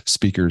 authors,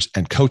 speakers,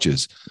 and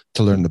coaches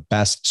to learn the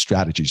best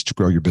strategies to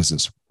grow your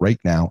business right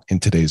now in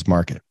today's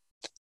market.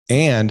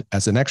 And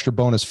as an extra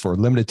bonus for a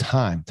limited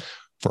time,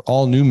 for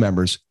all new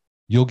members,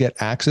 you'll get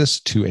access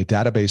to a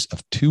database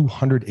of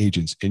 200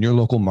 agents in your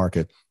local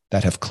market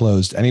that have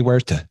closed anywhere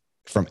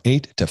from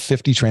 8 to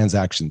 50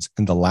 transactions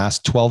in the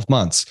last 12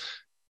 months.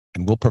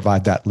 And we'll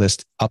provide that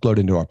list uploaded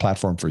into our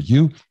platform for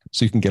you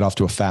so you can get off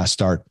to a fast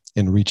start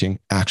in reaching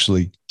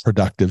actually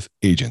productive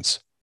agents.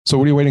 So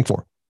what are you waiting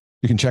for?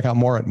 You can check out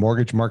more at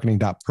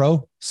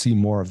mortgagemarketing.pro, see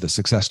more of the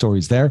success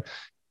stories there.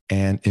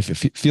 And if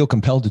you feel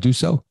compelled to do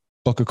so,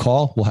 book a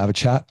call. We'll have a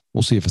chat.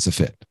 We'll see if it's a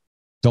fit.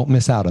 Don't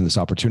miss out on this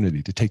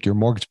opportunity to take your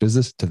mortgage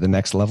business to the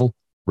next level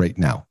right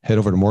now. Head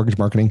over to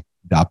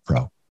mortgagemarketing.pro.